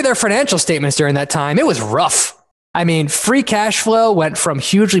 You look at their financial statements during that time, it was rough. I mean, free cash flow went from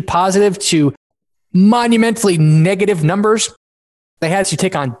hugely positive to monumentally negative numbers. They had to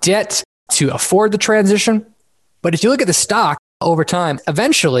take on debt to afford the transition. But if you look at the stock over time,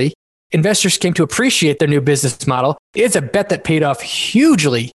 eventually investors came to appreciate their new business model. It's a bet that paid off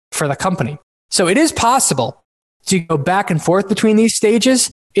hugely for the company. So it is possible to go back and forth between these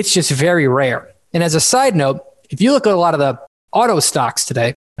stages. It's just very rare. And as a side note, if you look at a lot of the auto stocks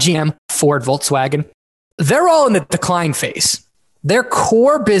today, GM, Ford, Volkswagen, they're all in the decline phase. Their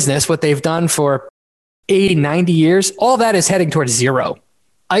core business, what they've done for 80, 90 years, all that is heading towards zero.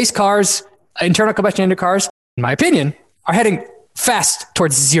 ICE cars, internal combustion engine cars, in my opinion, are heading fast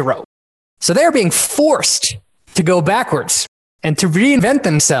towards zero. So they're being forced to go backwards and to reinvent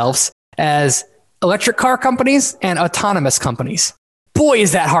themselves as electric car companies and autonomous companies. Boy,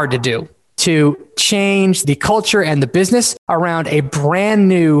 is that hard to do, to change the culture and the business around a brand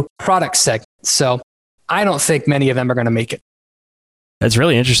new product segment. So I don't think many of them are going to make it. It's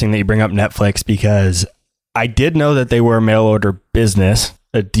really interesting that you bring up Netflix, because I did know that they were a mail order business,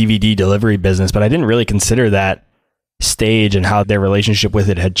 a DVD delivery business, but I didn't really consider that stage and how their relationship with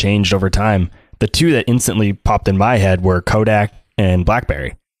it had changed over time. The two that instantly popped in my head were Kodak and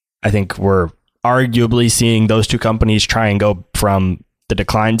BlackBerry. I think we're arguably seeing those two companies try and go from the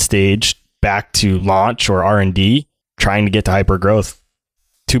decline stage back to launch or R&D, trying to get to hyper growth.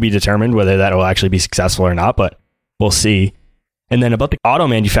 To be determined whether that will actually be successful or not, but we'll see. And then about the auto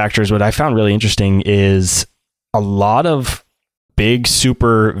manufacturers, what I found really interesting is a lot of big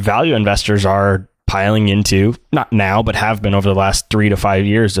super value investors are piling into, not now, but have been over the last 3 to 5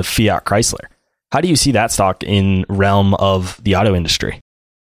 years, of Fiat Chrysler. How do you see that stock in realm of the auto industry?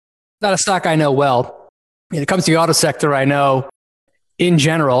 Not a stock I know well. When it comes to the auto sector, I know in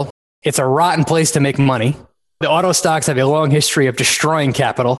general, it's a rotten place to make money. The auto stocks have a long history of destroying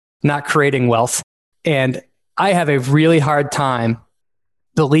capital, not creating wealth. And I have a really hard time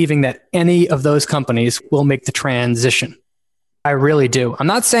believing that any of those companies will make the transition. I really do. I'm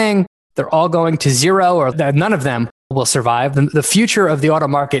not saying they're all going to zero or that none of them will survive. The future of the auto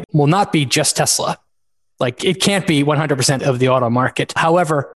market will not be just Tesla. Like, it can't be 100% of the auto market.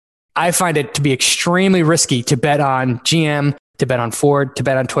 However, I find it to be extremely risky to bet on GM, to bet on Ford, to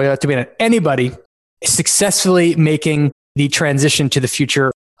bet on Toyota, to bet on anybody successfully making the transition to the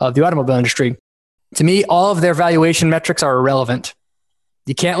future of the automobile industry. To me, all of their valuation metrics are irrelevant.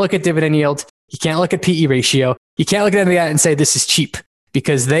 You can't look at dividend yield. You can't look at PE ratio. You can't look at any of that and say this is cheap,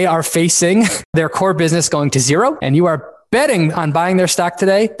 because they are facing their core business going to zero, and you are betting on buying their stock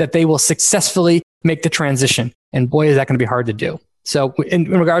today that they will successfully make the transition. And boy, is that going to be hard to do. So in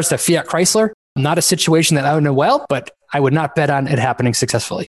regards to Fiat Chrysler, not a situation that I would know well, but I would not bet on it happening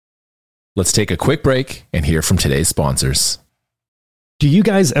successfully. Let's take a quick break and hear from today's sponsors. Do you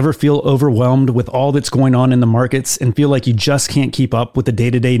guys ever feel overwhelmed with all that's going on in the markets and feel like you just can't keep up with the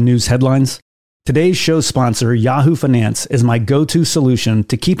day-to-day news headlines? Today's show sponsor, Yahoo Finance, is my go-to solution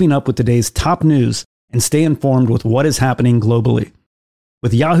to keeping up with today's top news and stay informed with what is happening globally.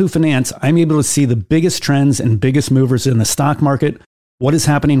 With Yahoo Finance, I'm able to see the biggest trends and biggest movers in the stock market, what is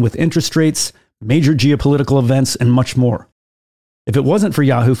happening with interest rates, major geopolitical events, and much more. If it wasn't for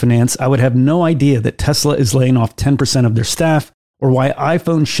Yahoo Finance, I would have no idea that Tesla is laying off 10% of their staff, or why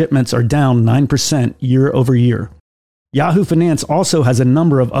iPhone shipments are down 9% year over year. Yahoo Finance also has a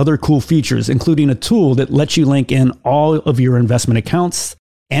number of other cool features, including a tool that lets you link in all of your investment accounts,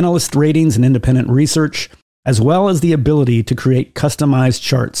 analyst ratings and independent research, as well as the ability to create customized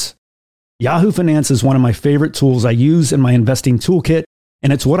charts. Yahoo Finance is one of my favorite tools I use in my investing toolkit,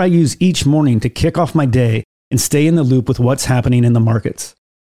 and it's what I use each morning to kick off my day and stay in the loop with what's happening in the markets.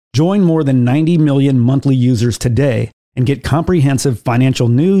 Join more than 90 million monthly users today and get comprehensive financial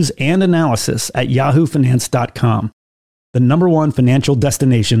news and analysis at yahoofinance.com. The number one financial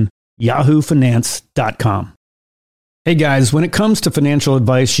destination, yahoofinance.com. Hey guys, when it comes to financial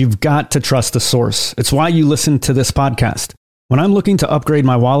advice, you've got to trust the source. It's why you listen to this podcast. When I'm looking to upgrade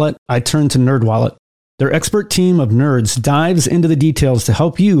my wallet, I turn to NerdWallet. Their expert team of nerds dives into the details to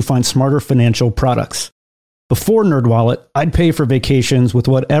help you find smarter financial products. Before NerdWallet, I'd pay for vacations with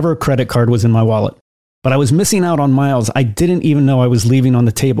whatever credit card was in my wallet. But I was missing out on miles I didn't even know I was leaving on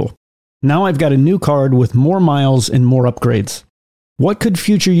the table. Now I've got a new card with more miles and more upgrades. What could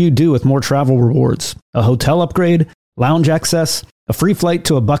future you do with more travel rewards? A hotel upgrade, lounge access, a free flight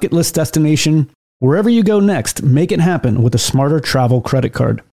to a bucket list destination? Wherever you go next, make it happen with a smarter travel credit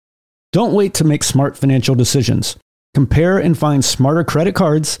card. Don't wait to make smart financial decisions. Compare and find smarter credit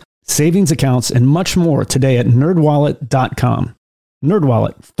cards, savings accounts, and much more today at nerdwallet.com.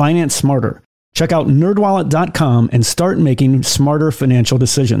 NerdWallet, finance smarter. Check out nerdwallet.com and start making smarter financial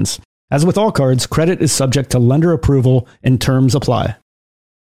decisions. As with all cards, credit is subject to lender approval and terms apply.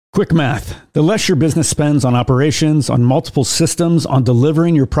 Quick math. The less your business spends on operations, on multiple systems, on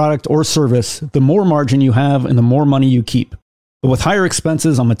delivering your product or service, the more margin you have and the more money you keep. But with higher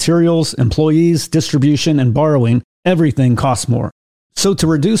expenses on materials, employees, distribution, and borrowing, everything costs more. So to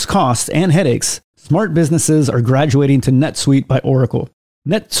reduce costs and headaches, smart businesses are graduating to NetSuite by Oracle.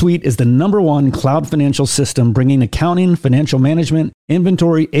 NetSuite is the number one cloud financial system, bringing accounting, financial management,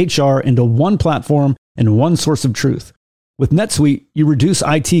 inventory, HR into one platform and one source of truth. With NetSuite, you reduce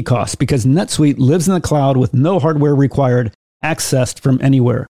IT costs because NetSuite lives in the cloud with no hardware required, accessed from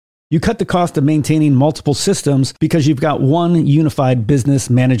anywhere. You cut the cost of maintaining multiple systems because you've got one unified business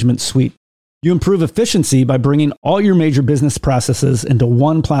management suite. You improve efficiency by bringing all your major business processes into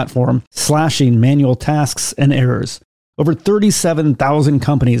one platform, slashing manual tasks and errors. Over 37,000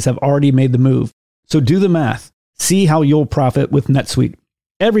 companies have already made the move. So do the math. See how you'll profit with NetSuite.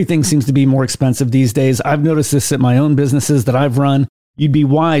 Everything seems to be more expensive these days. I've noticed this at my own businesses that I've run. You'd be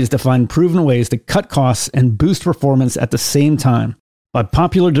wise to find proven ways to cut costs and boost performance at the same time. By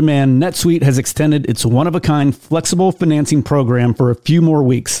popular demand, NetSuite has extended its one-of-a-kind flexible financing program for a few more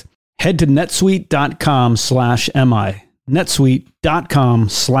weeks. Head to netsuite.com/MI.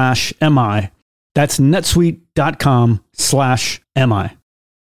 netsuite.com/MI. That's netsuite.com/MI.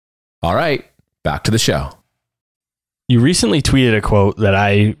 All right, back to the show. You recently tweeted a quote that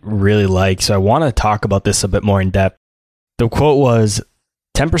I really like, so I want to talk about this a bit more in depth. The quote was,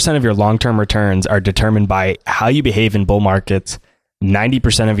 10% of your long-term returns are determined by how you behave in bull markets.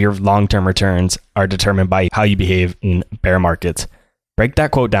 90% of your long-term returns are determined by how you behave in bear markets. Break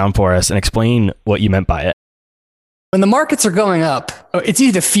that quote down for us and explain what you meant by it. When the markets are going up, it's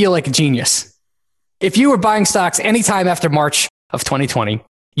easy to feel like a genius. If you were buying stocks anytime after March of 2020,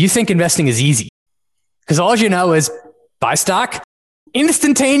 you think investing is easy. Because all you know is buy stock,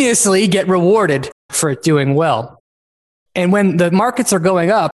 instantaneously get rewarded for it doing well. And when the markets are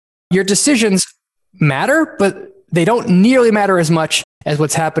going up, your decisions matter, but they don't nearly matter as much as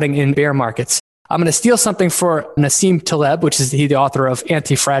what's happening in bear markets. I'm going to steal something for Nassim Taleb, which is the author of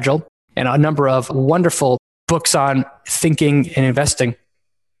Anti-Fragile and a number of wonderful books on thinking and investing.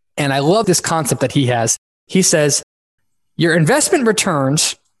 And I love this concept that he has. He says, your investment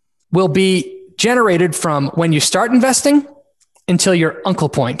returns will be generated from when you start investing until your uncle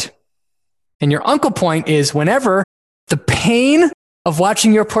point. And your uncle point is whenever the pain of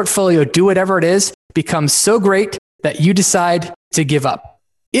watching your portfolio do whatever it is becomes so great that you decide to give up.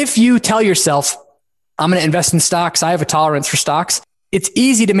 If you tell yourself, I'm going to invest in stocks. I have a tolerance for stocks. It's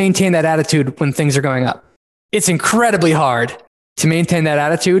easy to maintain that attitude when things are going up. It's incredibly hard to maintain that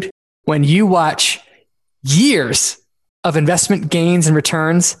attitude when you watch years of investment gains and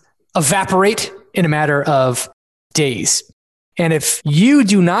returns evaporate in a matter of days. And if you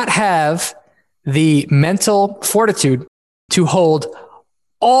do not have the mental fortitude to hold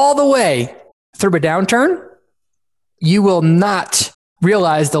all the way through a downturn, you will not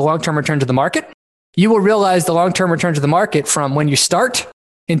realize the long-term return to the market. You will realize the long-term return to the market from when you start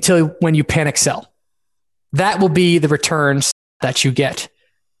until when you panic sell. That will be the returns that you get.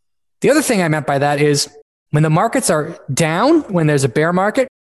 The other thing I meant by that is when the markets are down, when there's a bear market,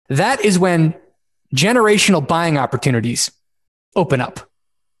 that is when generational buying opportunities open up.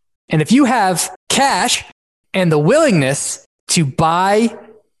 And if you have cash and the willingness to buy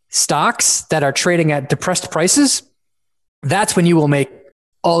stocks that are trading at depressed prices, that's when you will make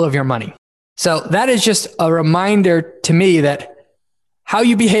all of your money. So that is just a reminder to me that how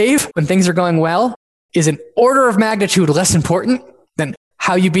you behave when things are going well is an order of magnitude less important than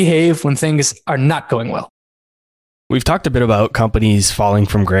how you behave when things are not going well. We've talked a bit about companies falling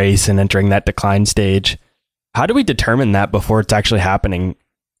from grace and entering that decline stage. How do we determine that before it's actually happening?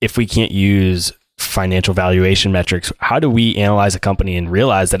 If we can't use financial valuation metrics, how do we analyze a company and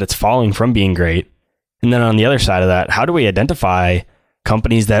realize that it's falling from being great? And then on the other side of that, how do we identify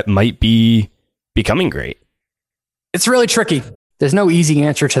companies that might be becoming great? It's really tricky. There's no easy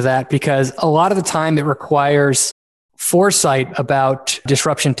answer to that because a lot of the time it requires foresight about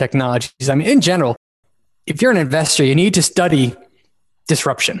disruption technologies. I mean, in general, if you're an investor, you need to study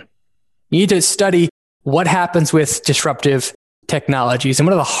disruption. You need to study what happens with disruptive technologies. And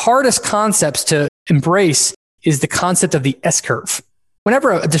one of the hardest concepts to embrace is the concept of the S-curve.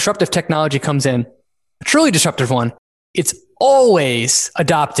 Whenever a disruptive technology comes in, a truly disruptive one, it's always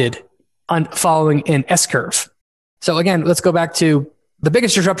adopted on following an S-curve. So again, let's go back to the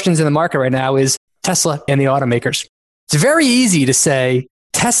biggest disruptions in the market right now is Tesla and the automakers. It's very easy to say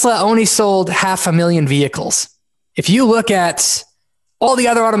Tesla only sold 500,000 vehicles. If you look at all the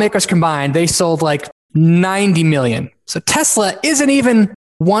other automakers combined, they sold like 90 million. So Tesla isn't even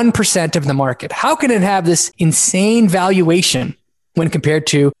 1% of the market. How can it have this insane valuation when compared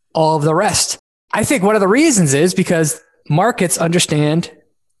to all of the rest? I think one of the reasons is because markets understand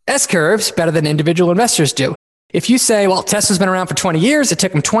S-curves better than individual investors do. If you say, well, Tesla's been around for 20 years, it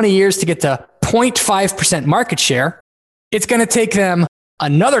took them 20 years to get to 0.5% market share. It's going to take them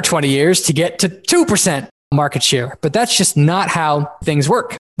another 20 years to get to 2% market share. But that's just not how things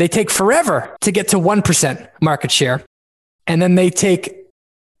work. They take forever to get to 1% market share. And then they take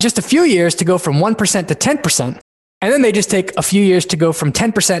just a few years to go from 1% to 10%. And then they just take a few years to go from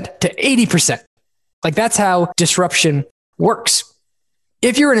 10% to 80%. Like that's how disruption works.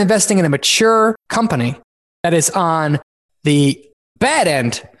 If you're investing in a mature company that is on the bad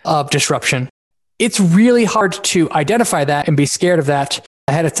end of disruption, it's really hard to identify that and be scared of that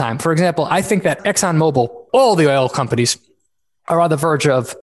ahead of time. For example, I think that ExxonMobil, all the oil companies, are on the verge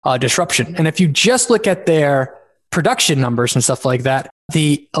of disruption. And if you just look at their production numbers and stuff like that,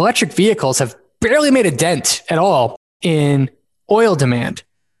 the electric vehicles have barely made a dent at all in oil demand.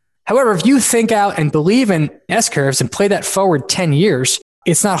 However, if you think out and believe in S-curves and play that forward 10 years,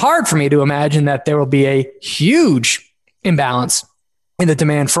 it's not hard for me to imagine that there will be a huge imbalance in the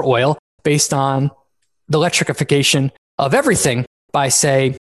demand for oil based on the electrification of everything by,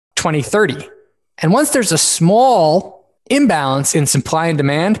 say, 2030. And once there's a small imbalance in supply and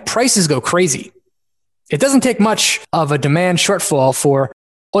demand, prices go crazy. It doesn't take much of a demand shortfall for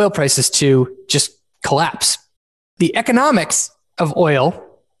oil prices to just collapse. The economics of oil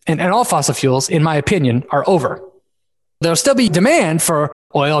and all fossil fuels, in my opinion, are over. There'll still be demand for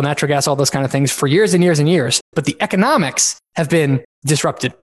oil, natural gas, all those kind of things for years and years and years, but the economics have been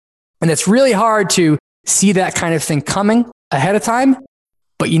disrupted. And it's really hard to see that kind of thing coming ahead of time,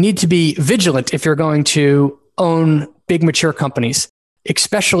 but you need to be vigilant if you're going to own big mature companies,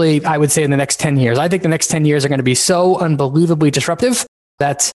 especially, I would say, in the next 10 years. I think the next 10 years are going to be so unbelievably disruptive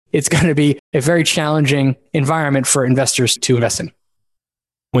that it's going to be a very challenging environment for investors to invest in.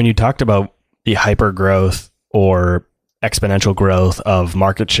 When you talked about the hyper growth or exponential growth of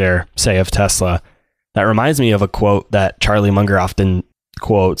market share, say of Tesla, that reminds me of a quote that Charlie Munger often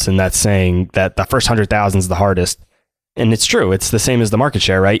quotes, and that's saying that the first 100,000 is the hardest. And it's true. It's the same as the market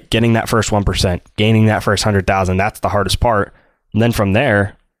share, right? Getting that first 1%, gaining that first 100,000, that's the hardest part. And then from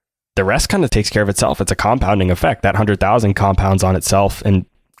there, the rest kind of takes care of itself. It's a compounding effect. That 100,000 compounds on itself and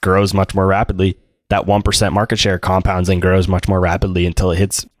grows much more rapidly. That 1% market share compounds and grows much more rapidly until it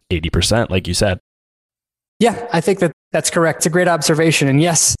hits 80%, like you said. Yeah, I think that's correct. It's a great observation. And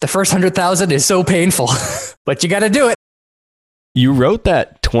yes, the first 100,000 is so painful, but you got to do it. You wrote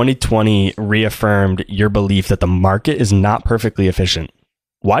that 2020 reaffirmed your belief that the market is not perfectly efficient.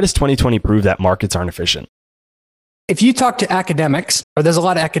 Why does 2020 prove that markets aren't efficient? If you talk to academics, or there's a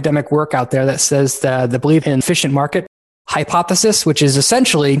lot of academic work out there that says the belief in efficient market hypothesis, which is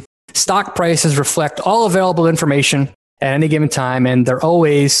essentially stock prices reflect all available information at any given time, and they're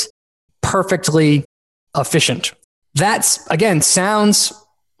always perfectly efficient. That's, again, sounds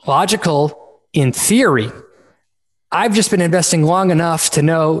logical in theory. I've just been investing long enough to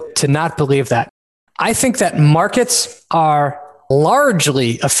know to not believe that. I think that markets are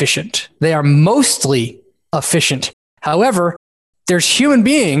largely efficient. They are mostly efficient. However, there's human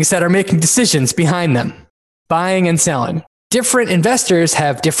beings that are making decisions behind them, buying and selling. Different investors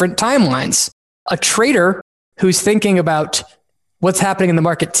have different timelines. A trader who's thinking about what's happening in the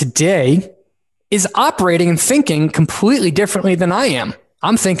market today is operating and thinking completely differently than I am.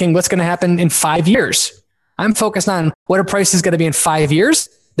 I'm thinking what's going to happen in 5 years. I'm focused on what a price is going to be in 5 years.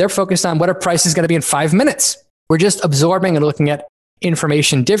 They're focused on what a price is going to be in 5 minutes. We're just absorbing and looking at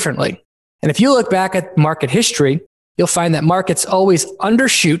information differently. And if you look back at market history, you'll find that markets always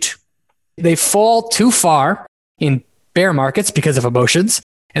undershoot. They fall too far in bear markets because of emotions,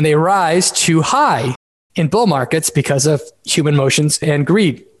 and they rise too high in bull markets because of human emotions and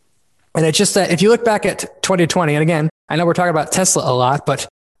greed. And it's just that if you look back at 2020, and again, I know we're talking about Tesla a lot, but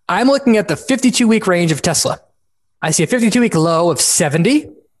I'm looking at the 52-week range of Tesla. I see a 52-week low of 70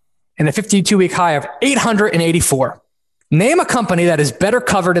 and a 52-week high of 884. Name a company that is better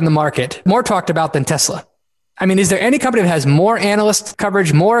covered in the market, more talked about than Tesla. I mean, is there any company that has more analyst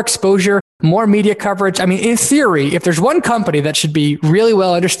coverage, more exposure, more media coverage? I mean, in theory, if there's one company that should be really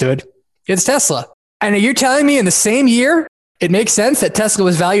well understood, it's Tesla. And you're telling me in the same year, it makes sense that Tesla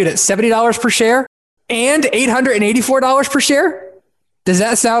was valued at $70 per share and $884 per share? Does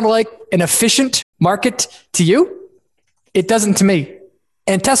that sound like an efficient market to you? It doesn't to me.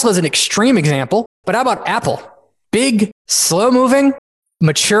 And Tesla is an extreme example, but how about Apple? Big, slow-moving,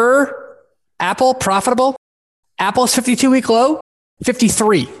 mature, Apple, profitable. Apple's 52-week low,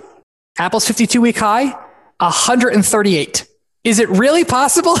 53. Apple's 52-week high, 138. Is it really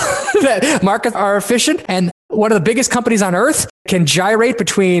possible that markets are efficient and one of the biggest companies on earth can gyrate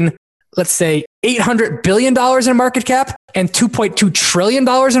between, let's say, $800 billion in market cap and $2.2 trillion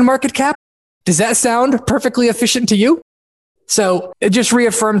in market cap? Does that sound perfectly efficient to you? So it just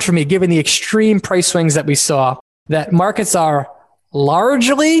reaffirmed for me, given the extreme price swings that we saw, that markets are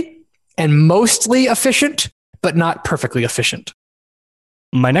largely and mostly efficient, but not perfectly efficient.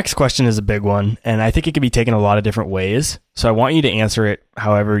 My next question is a big one, and I think it can be taken a lot of different ways. So I want you to answer it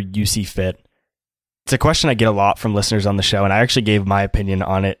however you see fit. It's a question I get a lot from listeners on the show, and I actually gave my opinion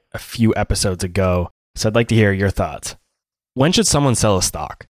on it a few episodes ago. So I'd like to hear your thoughts. When should someone sell a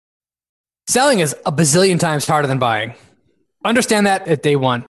stock? Selling is a bazillion times harder than buying. Understand that at day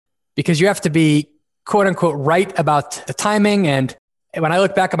one, because you have to be quote unquote right about the timing. And when I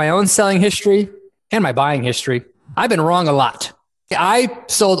look back at my own selling history and my buying history, I've been wrong a lot. I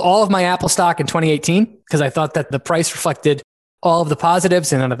sold all of my Apple stock in 2018 because I thought that the price reflected all of the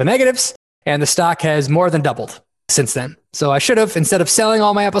positives and none of the negatives. And the stock has more than doubled since then. So I should have, instead of selling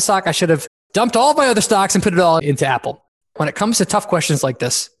all my Apple stock, I should have dumped all of my other stocks and put it all into Apple. When it comes to tough questions like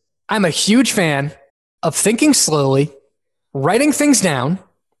this, I'm a huge fan of thinking slowly, writing things down,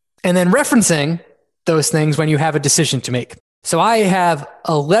 and then referencing those things when you have a decision to make. So I have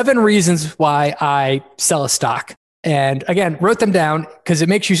 11 reasons why I sell a stock. And again, wrote them down because it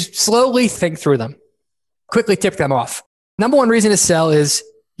makes you slowly think through them. Quickly tip them off. Number one reason to sell is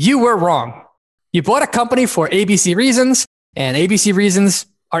you were wrong. You bought a company for ABC reasons, and ABC reasons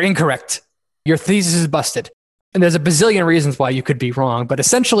are incorrect. Your thesis is busted. And there's a bazillion reasons why you could be wrong, but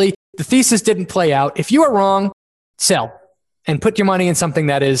essentially the thesis didn't play out. If you are wrong, sell and put your money in something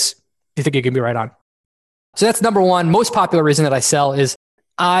that is, you think you can be right on. So that's number one. Most popular reason that I sell is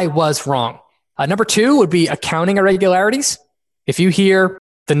I was wrong. Number two would be accounting irregularities. If you hear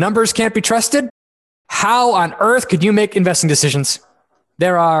the numbers can't be trusted, how on earth could you make investing decisions?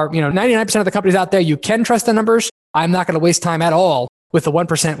 There are, 99% of the companies out there, you can trust the numbers. I'm not going to waste time at all with the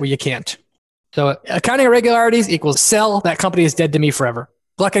 1% where you can't. So accounting irregularities equals sell. That company is dead to me forever.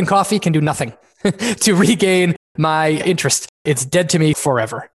 Black and Coffee can do nothing to regain my interest. It's dead to me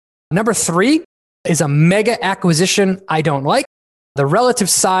forever. Number three is a mega acquisition I don't like. The relative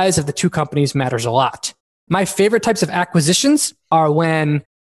size of the two companies matters a lot. My favorite types of acquisitions are when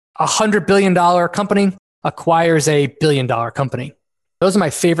a $100 billion company acquires a $1 billion company. Those are my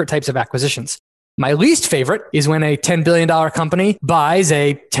favorite types of acquisitions. My least favorite is when a $10 billion company buys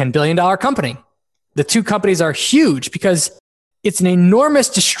a $10 billion company. The two companies are huge because it's an enormous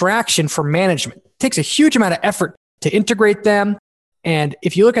distraction for management. It takes a huge amount of effort to integrate them. And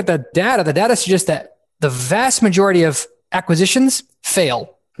if you look at the data suggests that the vast majority of acquisitions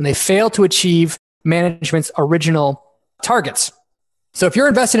fail, and they fail to achieve management's original targets. So if you're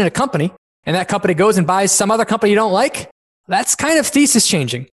invested in a company and that company goes and buys some other company you don't like, that's kind of thesis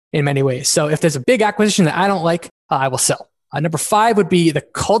changing in many ways. So if there's a big acquisition that I don't like, I will sell. Number 5 would be the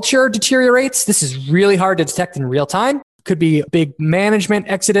culture deteriorates. This is really hard to detect in real time. Could be a big management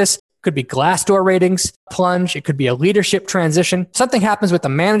exodus, could be Glassdoor ratings plunge. It could be a leadership transition. Something happens with the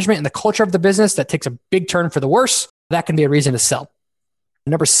management and the culture of the business that takes a big turn for the worse. That can be a reason to sell.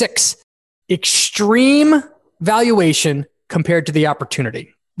 Number 6, extreme valuation compared to the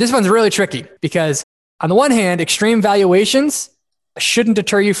opportunity. This one's really tricky because on the one hand, extreme valuations shouldn't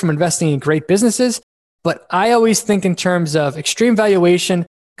deter you from investing in great businesses. But I always think in terms of extreme valuation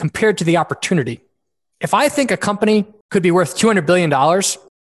compared to the opportunity. If I think a company could be worth $200 billion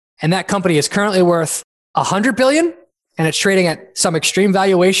and that company is currently worth $100 billion and it's trading at some extreme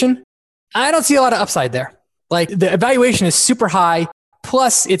valuation, I don't see a lot of upside there. Like the valuation is super high,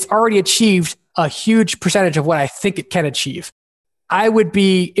 plus it's already achieved a huge percentage of what I think it can achieve. I would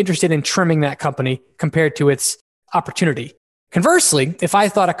be interested in trimming that company compared to its opportunity. Conversely, if I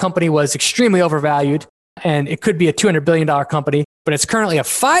thought a company was extremely overvalued and it could be a $200 billion company, but it's currently a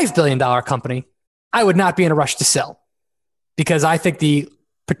 $5 billion company, I would not be in a rush to sell because I think the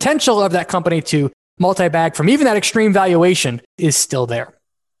potential of that company to multi-bag from even that extreme valuation is still there.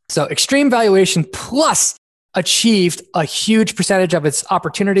 So extreme valuation plus achieved a huge percentage of its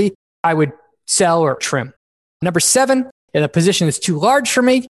opportunity, I would sell or trim. Number 7, if the position is too large for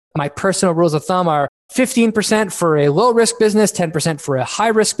me, my personal rules of thumb are 15% for a low risk business, 10% for a high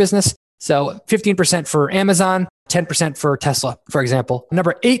risk business. So 15% for Amazon, 10% for Tesla, for example.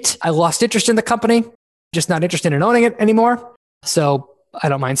 Number 8, I lost interest in the company, just not interested in owning it anymore. So I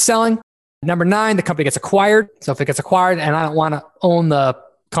don't mind selling. Number 9, the company gets acquired. So if it gets acquired and I don't want to own the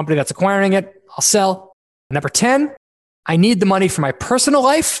company that's acquiring it, I'll sell. Number 10, I need the money for my personal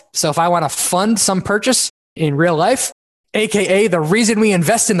life. So if I want to fund some purchase in real life, AKA the reason we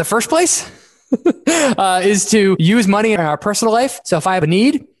invest in the first place, is to use money in our personal life. So if I have a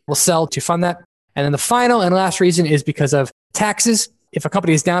need, we'll sell to fund that. And then the final and last reason is because of taxes. If a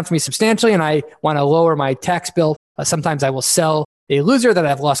company is down for me substantially and I want to lower my tax bill, sometimes I will sell a loser that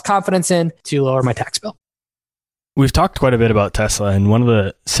I've lost confidence in to lower my tax bill. We've talked quite a bit about Tesla, and one of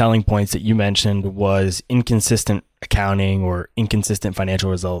the selling points that you mentioned was inconsistent accounting or inconsistent financial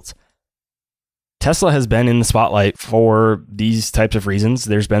results. Tesla has been in the spotlight for these types of reasons.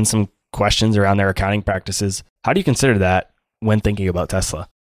 There's been some questions around their accounting practices. How do you consider that when thinking about Tesla?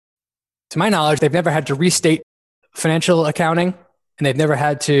 To my knowledge, they've never had to restate financial accounting, and they've never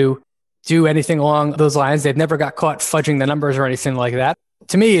had to do anything along those lines. They've never got caught fudging the numbers or anything like that.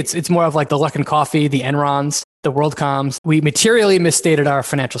 To me, it's more of like the Luckin Coffee, the Enrons, the WorldComs. We materially misstated our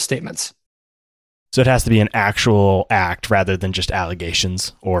financial statements. So it has to be an actual act rather than just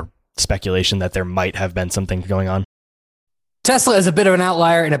allegations or speculation that there might have been something going on. Tesla is a bit of an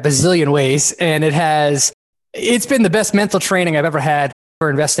outlier in a bazillion ways, and it's been the best mental training I've ever had for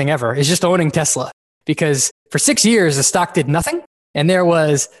investing ever, is just owning Tesla. Because for 6 years, the stock did nothing, and there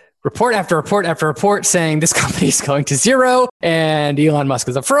was report after report after report saying this company is going to zero, and Elon Musk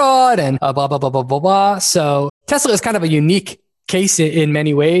is a fraud, and blah, blah, blah, blah, blah, blah. So Tesla is kind of a unique case in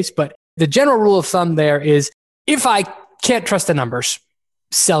many ways, but the general rule of thumb there is if I can't trust the numbers,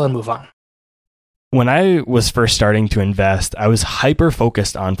 sell and move on. When I was first starting to invest, I was hyper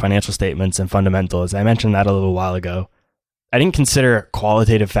focused on financial statements and fundamentals. I mentioned that a little while ago. I didn't consider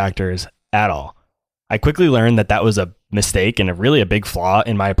qualitative factors at all. I quickly learned that that was a mistake and really a big flaw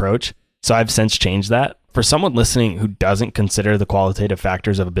in my approach. So I've since changed that. For someone listening who doesn't consider the qualitative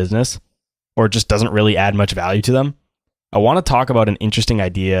factors of a business or just doesn't really add much value to them, I want to talk about an interesting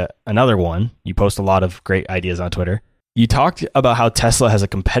idea. Another one. You post a lot of great ideas on Twitter. You talked about how Tesla has a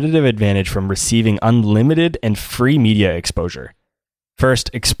competitive advantage from receiving unlimited and free media exposure. First,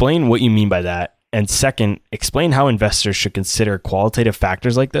 explain what you mean by that. And second, explain how investors should consider qualitative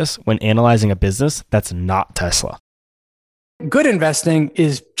factors like this when analyzing a business that's not Tesla. Good investing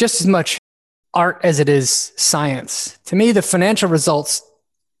is just as much art as it is science. To me, the financial results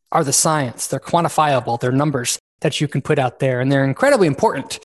are the science. They're quantifiable. They're numbers that you can put out there, and they're incredibly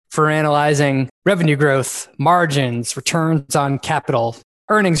important for analyzing revenue growth, margins, returns on capital,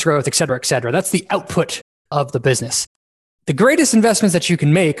 earnings growth, et cetera, et cetera. That's the output of the business. The greatest investments that you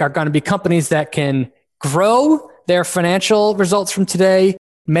can make are going to be companies that can grow their financial results from today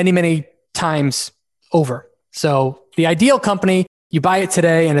many, many times over. So the ideal company You buy it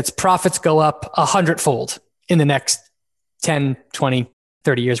today and its profits go up 100-fold in the next 10, 20,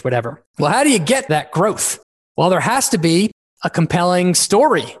 30 years, whatever. Well, how do you get that growth? Well, there has to be a compelling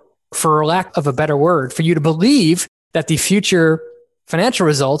story, for lack of a better word, for you to believe that the future financial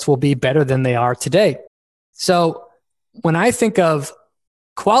results will be better than they are today. So when I think of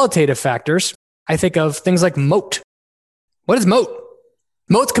qualitative factors, I think of things like moat. What is moat?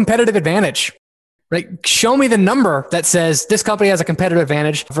 Moat's competitive advantage, right? Show me the number that says this company has a competitive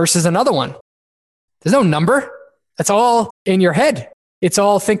advantage versus another one. There's no number. That's all in your head. It's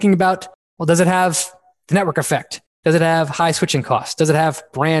all thinking about, well, does it have the network effect? Does it have high switching costs? Does it have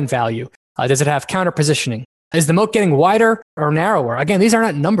brand value? Does it have counter positioning? Is the moat getting wider or narrower? Again, these are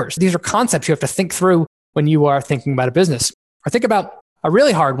not numbers. These are concepts you have to think through when you are thinking about a business. Or think about a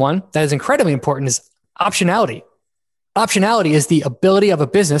really hard one that is incredibly important is optionality. Optionality is the ability of a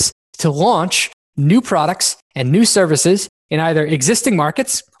business to launch new products and new services in either existing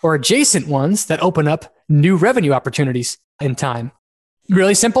markets or adjacent ones that open up new revenue opportunities in time.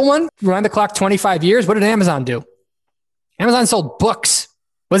 Really simple one. Rewind the clock 25 years. What did Amazon do? Amazon sold books.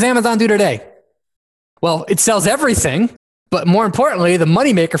 What does Amazon do today? Well, it sells everything, but more importantly, the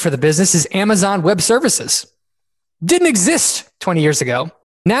moneymaker for the business is Amazon Web Services. Didn't exist 20 years ago.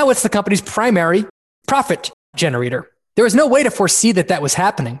 Now it's the company's primary profit generator. There was no way to foresee that was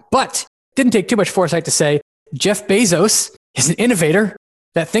happening, but it didn't take too much foresight to say Jeff Bezos is an innovator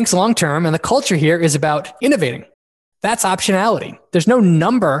that thinks long-term, and the culture here is about innovating. That's optionality. There's no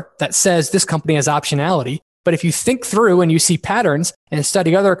number that says this company has optionality, but if you think through and you see patterns and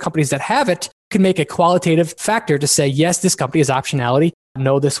study other companies that have it, you can make a qualitative factor to say, yes, this company has optionality.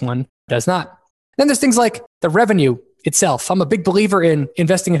 No, this one does not. Then there's things like the revenue itself. I'm a big believer in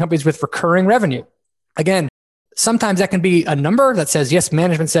investing in companies with recurring revenue. Again, sometimes that can be a number that says, yes,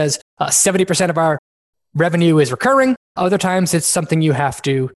 management says 70% of our revenue is recurring. Other times it's something you have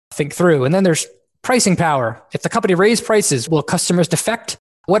to think through. And then there's pricing power. If the company raised prices, will customers defect?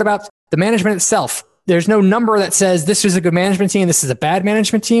 What about the management itself? There's no number that says this is a good management team, this is a bad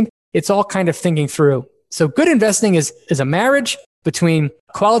management team. It's all kind of thinking through. So good investing is a marriage between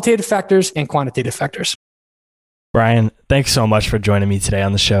qualitative factors and quantitative factors. Brian, thanks so much for joining me today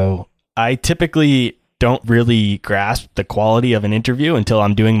on the show. I typically don't really grasp the quality of an interview until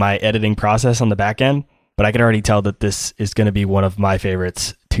I'm doing my editing process on the back end, but I can already tell that this is going to be one of my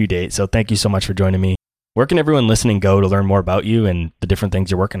favorites to date. So thank you so much for joining me. Where can everyone listening go to learn more about you and the different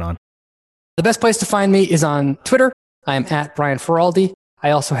things you're working on? The best place to find me is on Twitter. I'm at Brian Feroldi.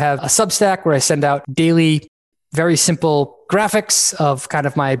 I also have a Substack where I send out daily, very simple graphics of kind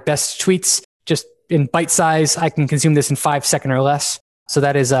of my best tweets, just in bite size. I can consume this in 5 seconds or less. So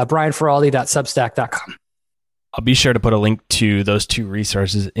that is brianferoldi.substack.com. I'll be sure to put a link to those 2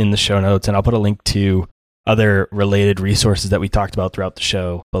 resources in the show notes, and I'll put a link to other related resources that we talked about throughout the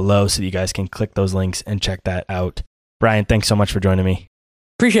show below so that you guys can click those links and check that out. Brian, thanks so much for joining me.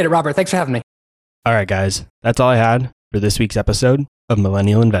 Appreciate it, Robert. Thanks for having me. All right, guys. That's all I had for this week's episode of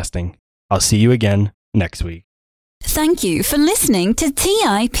Millennial Investing. I'll see you again next week. Thank you for listening to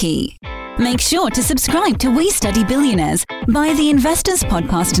TIP. Make sure to subscribe to We Study Billionaires by the Investors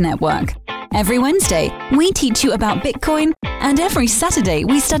Podcast Network. Every Wednesday, we teach you about Bitcoin, and every Saturday,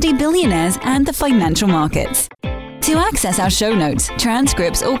 we study billionaires and the financial markets. To access our show notes,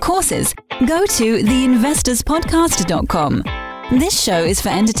 transcripts, or courses, go to theinvestorspodcast.com. This show is for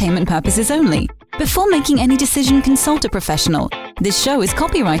entertainment purposes only. Before making any decision, consult a professional. This show is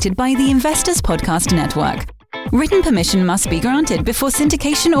copyrighted by the Investors Podcast Network. Written permission must be granted before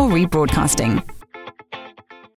syndication or rebroadcasting.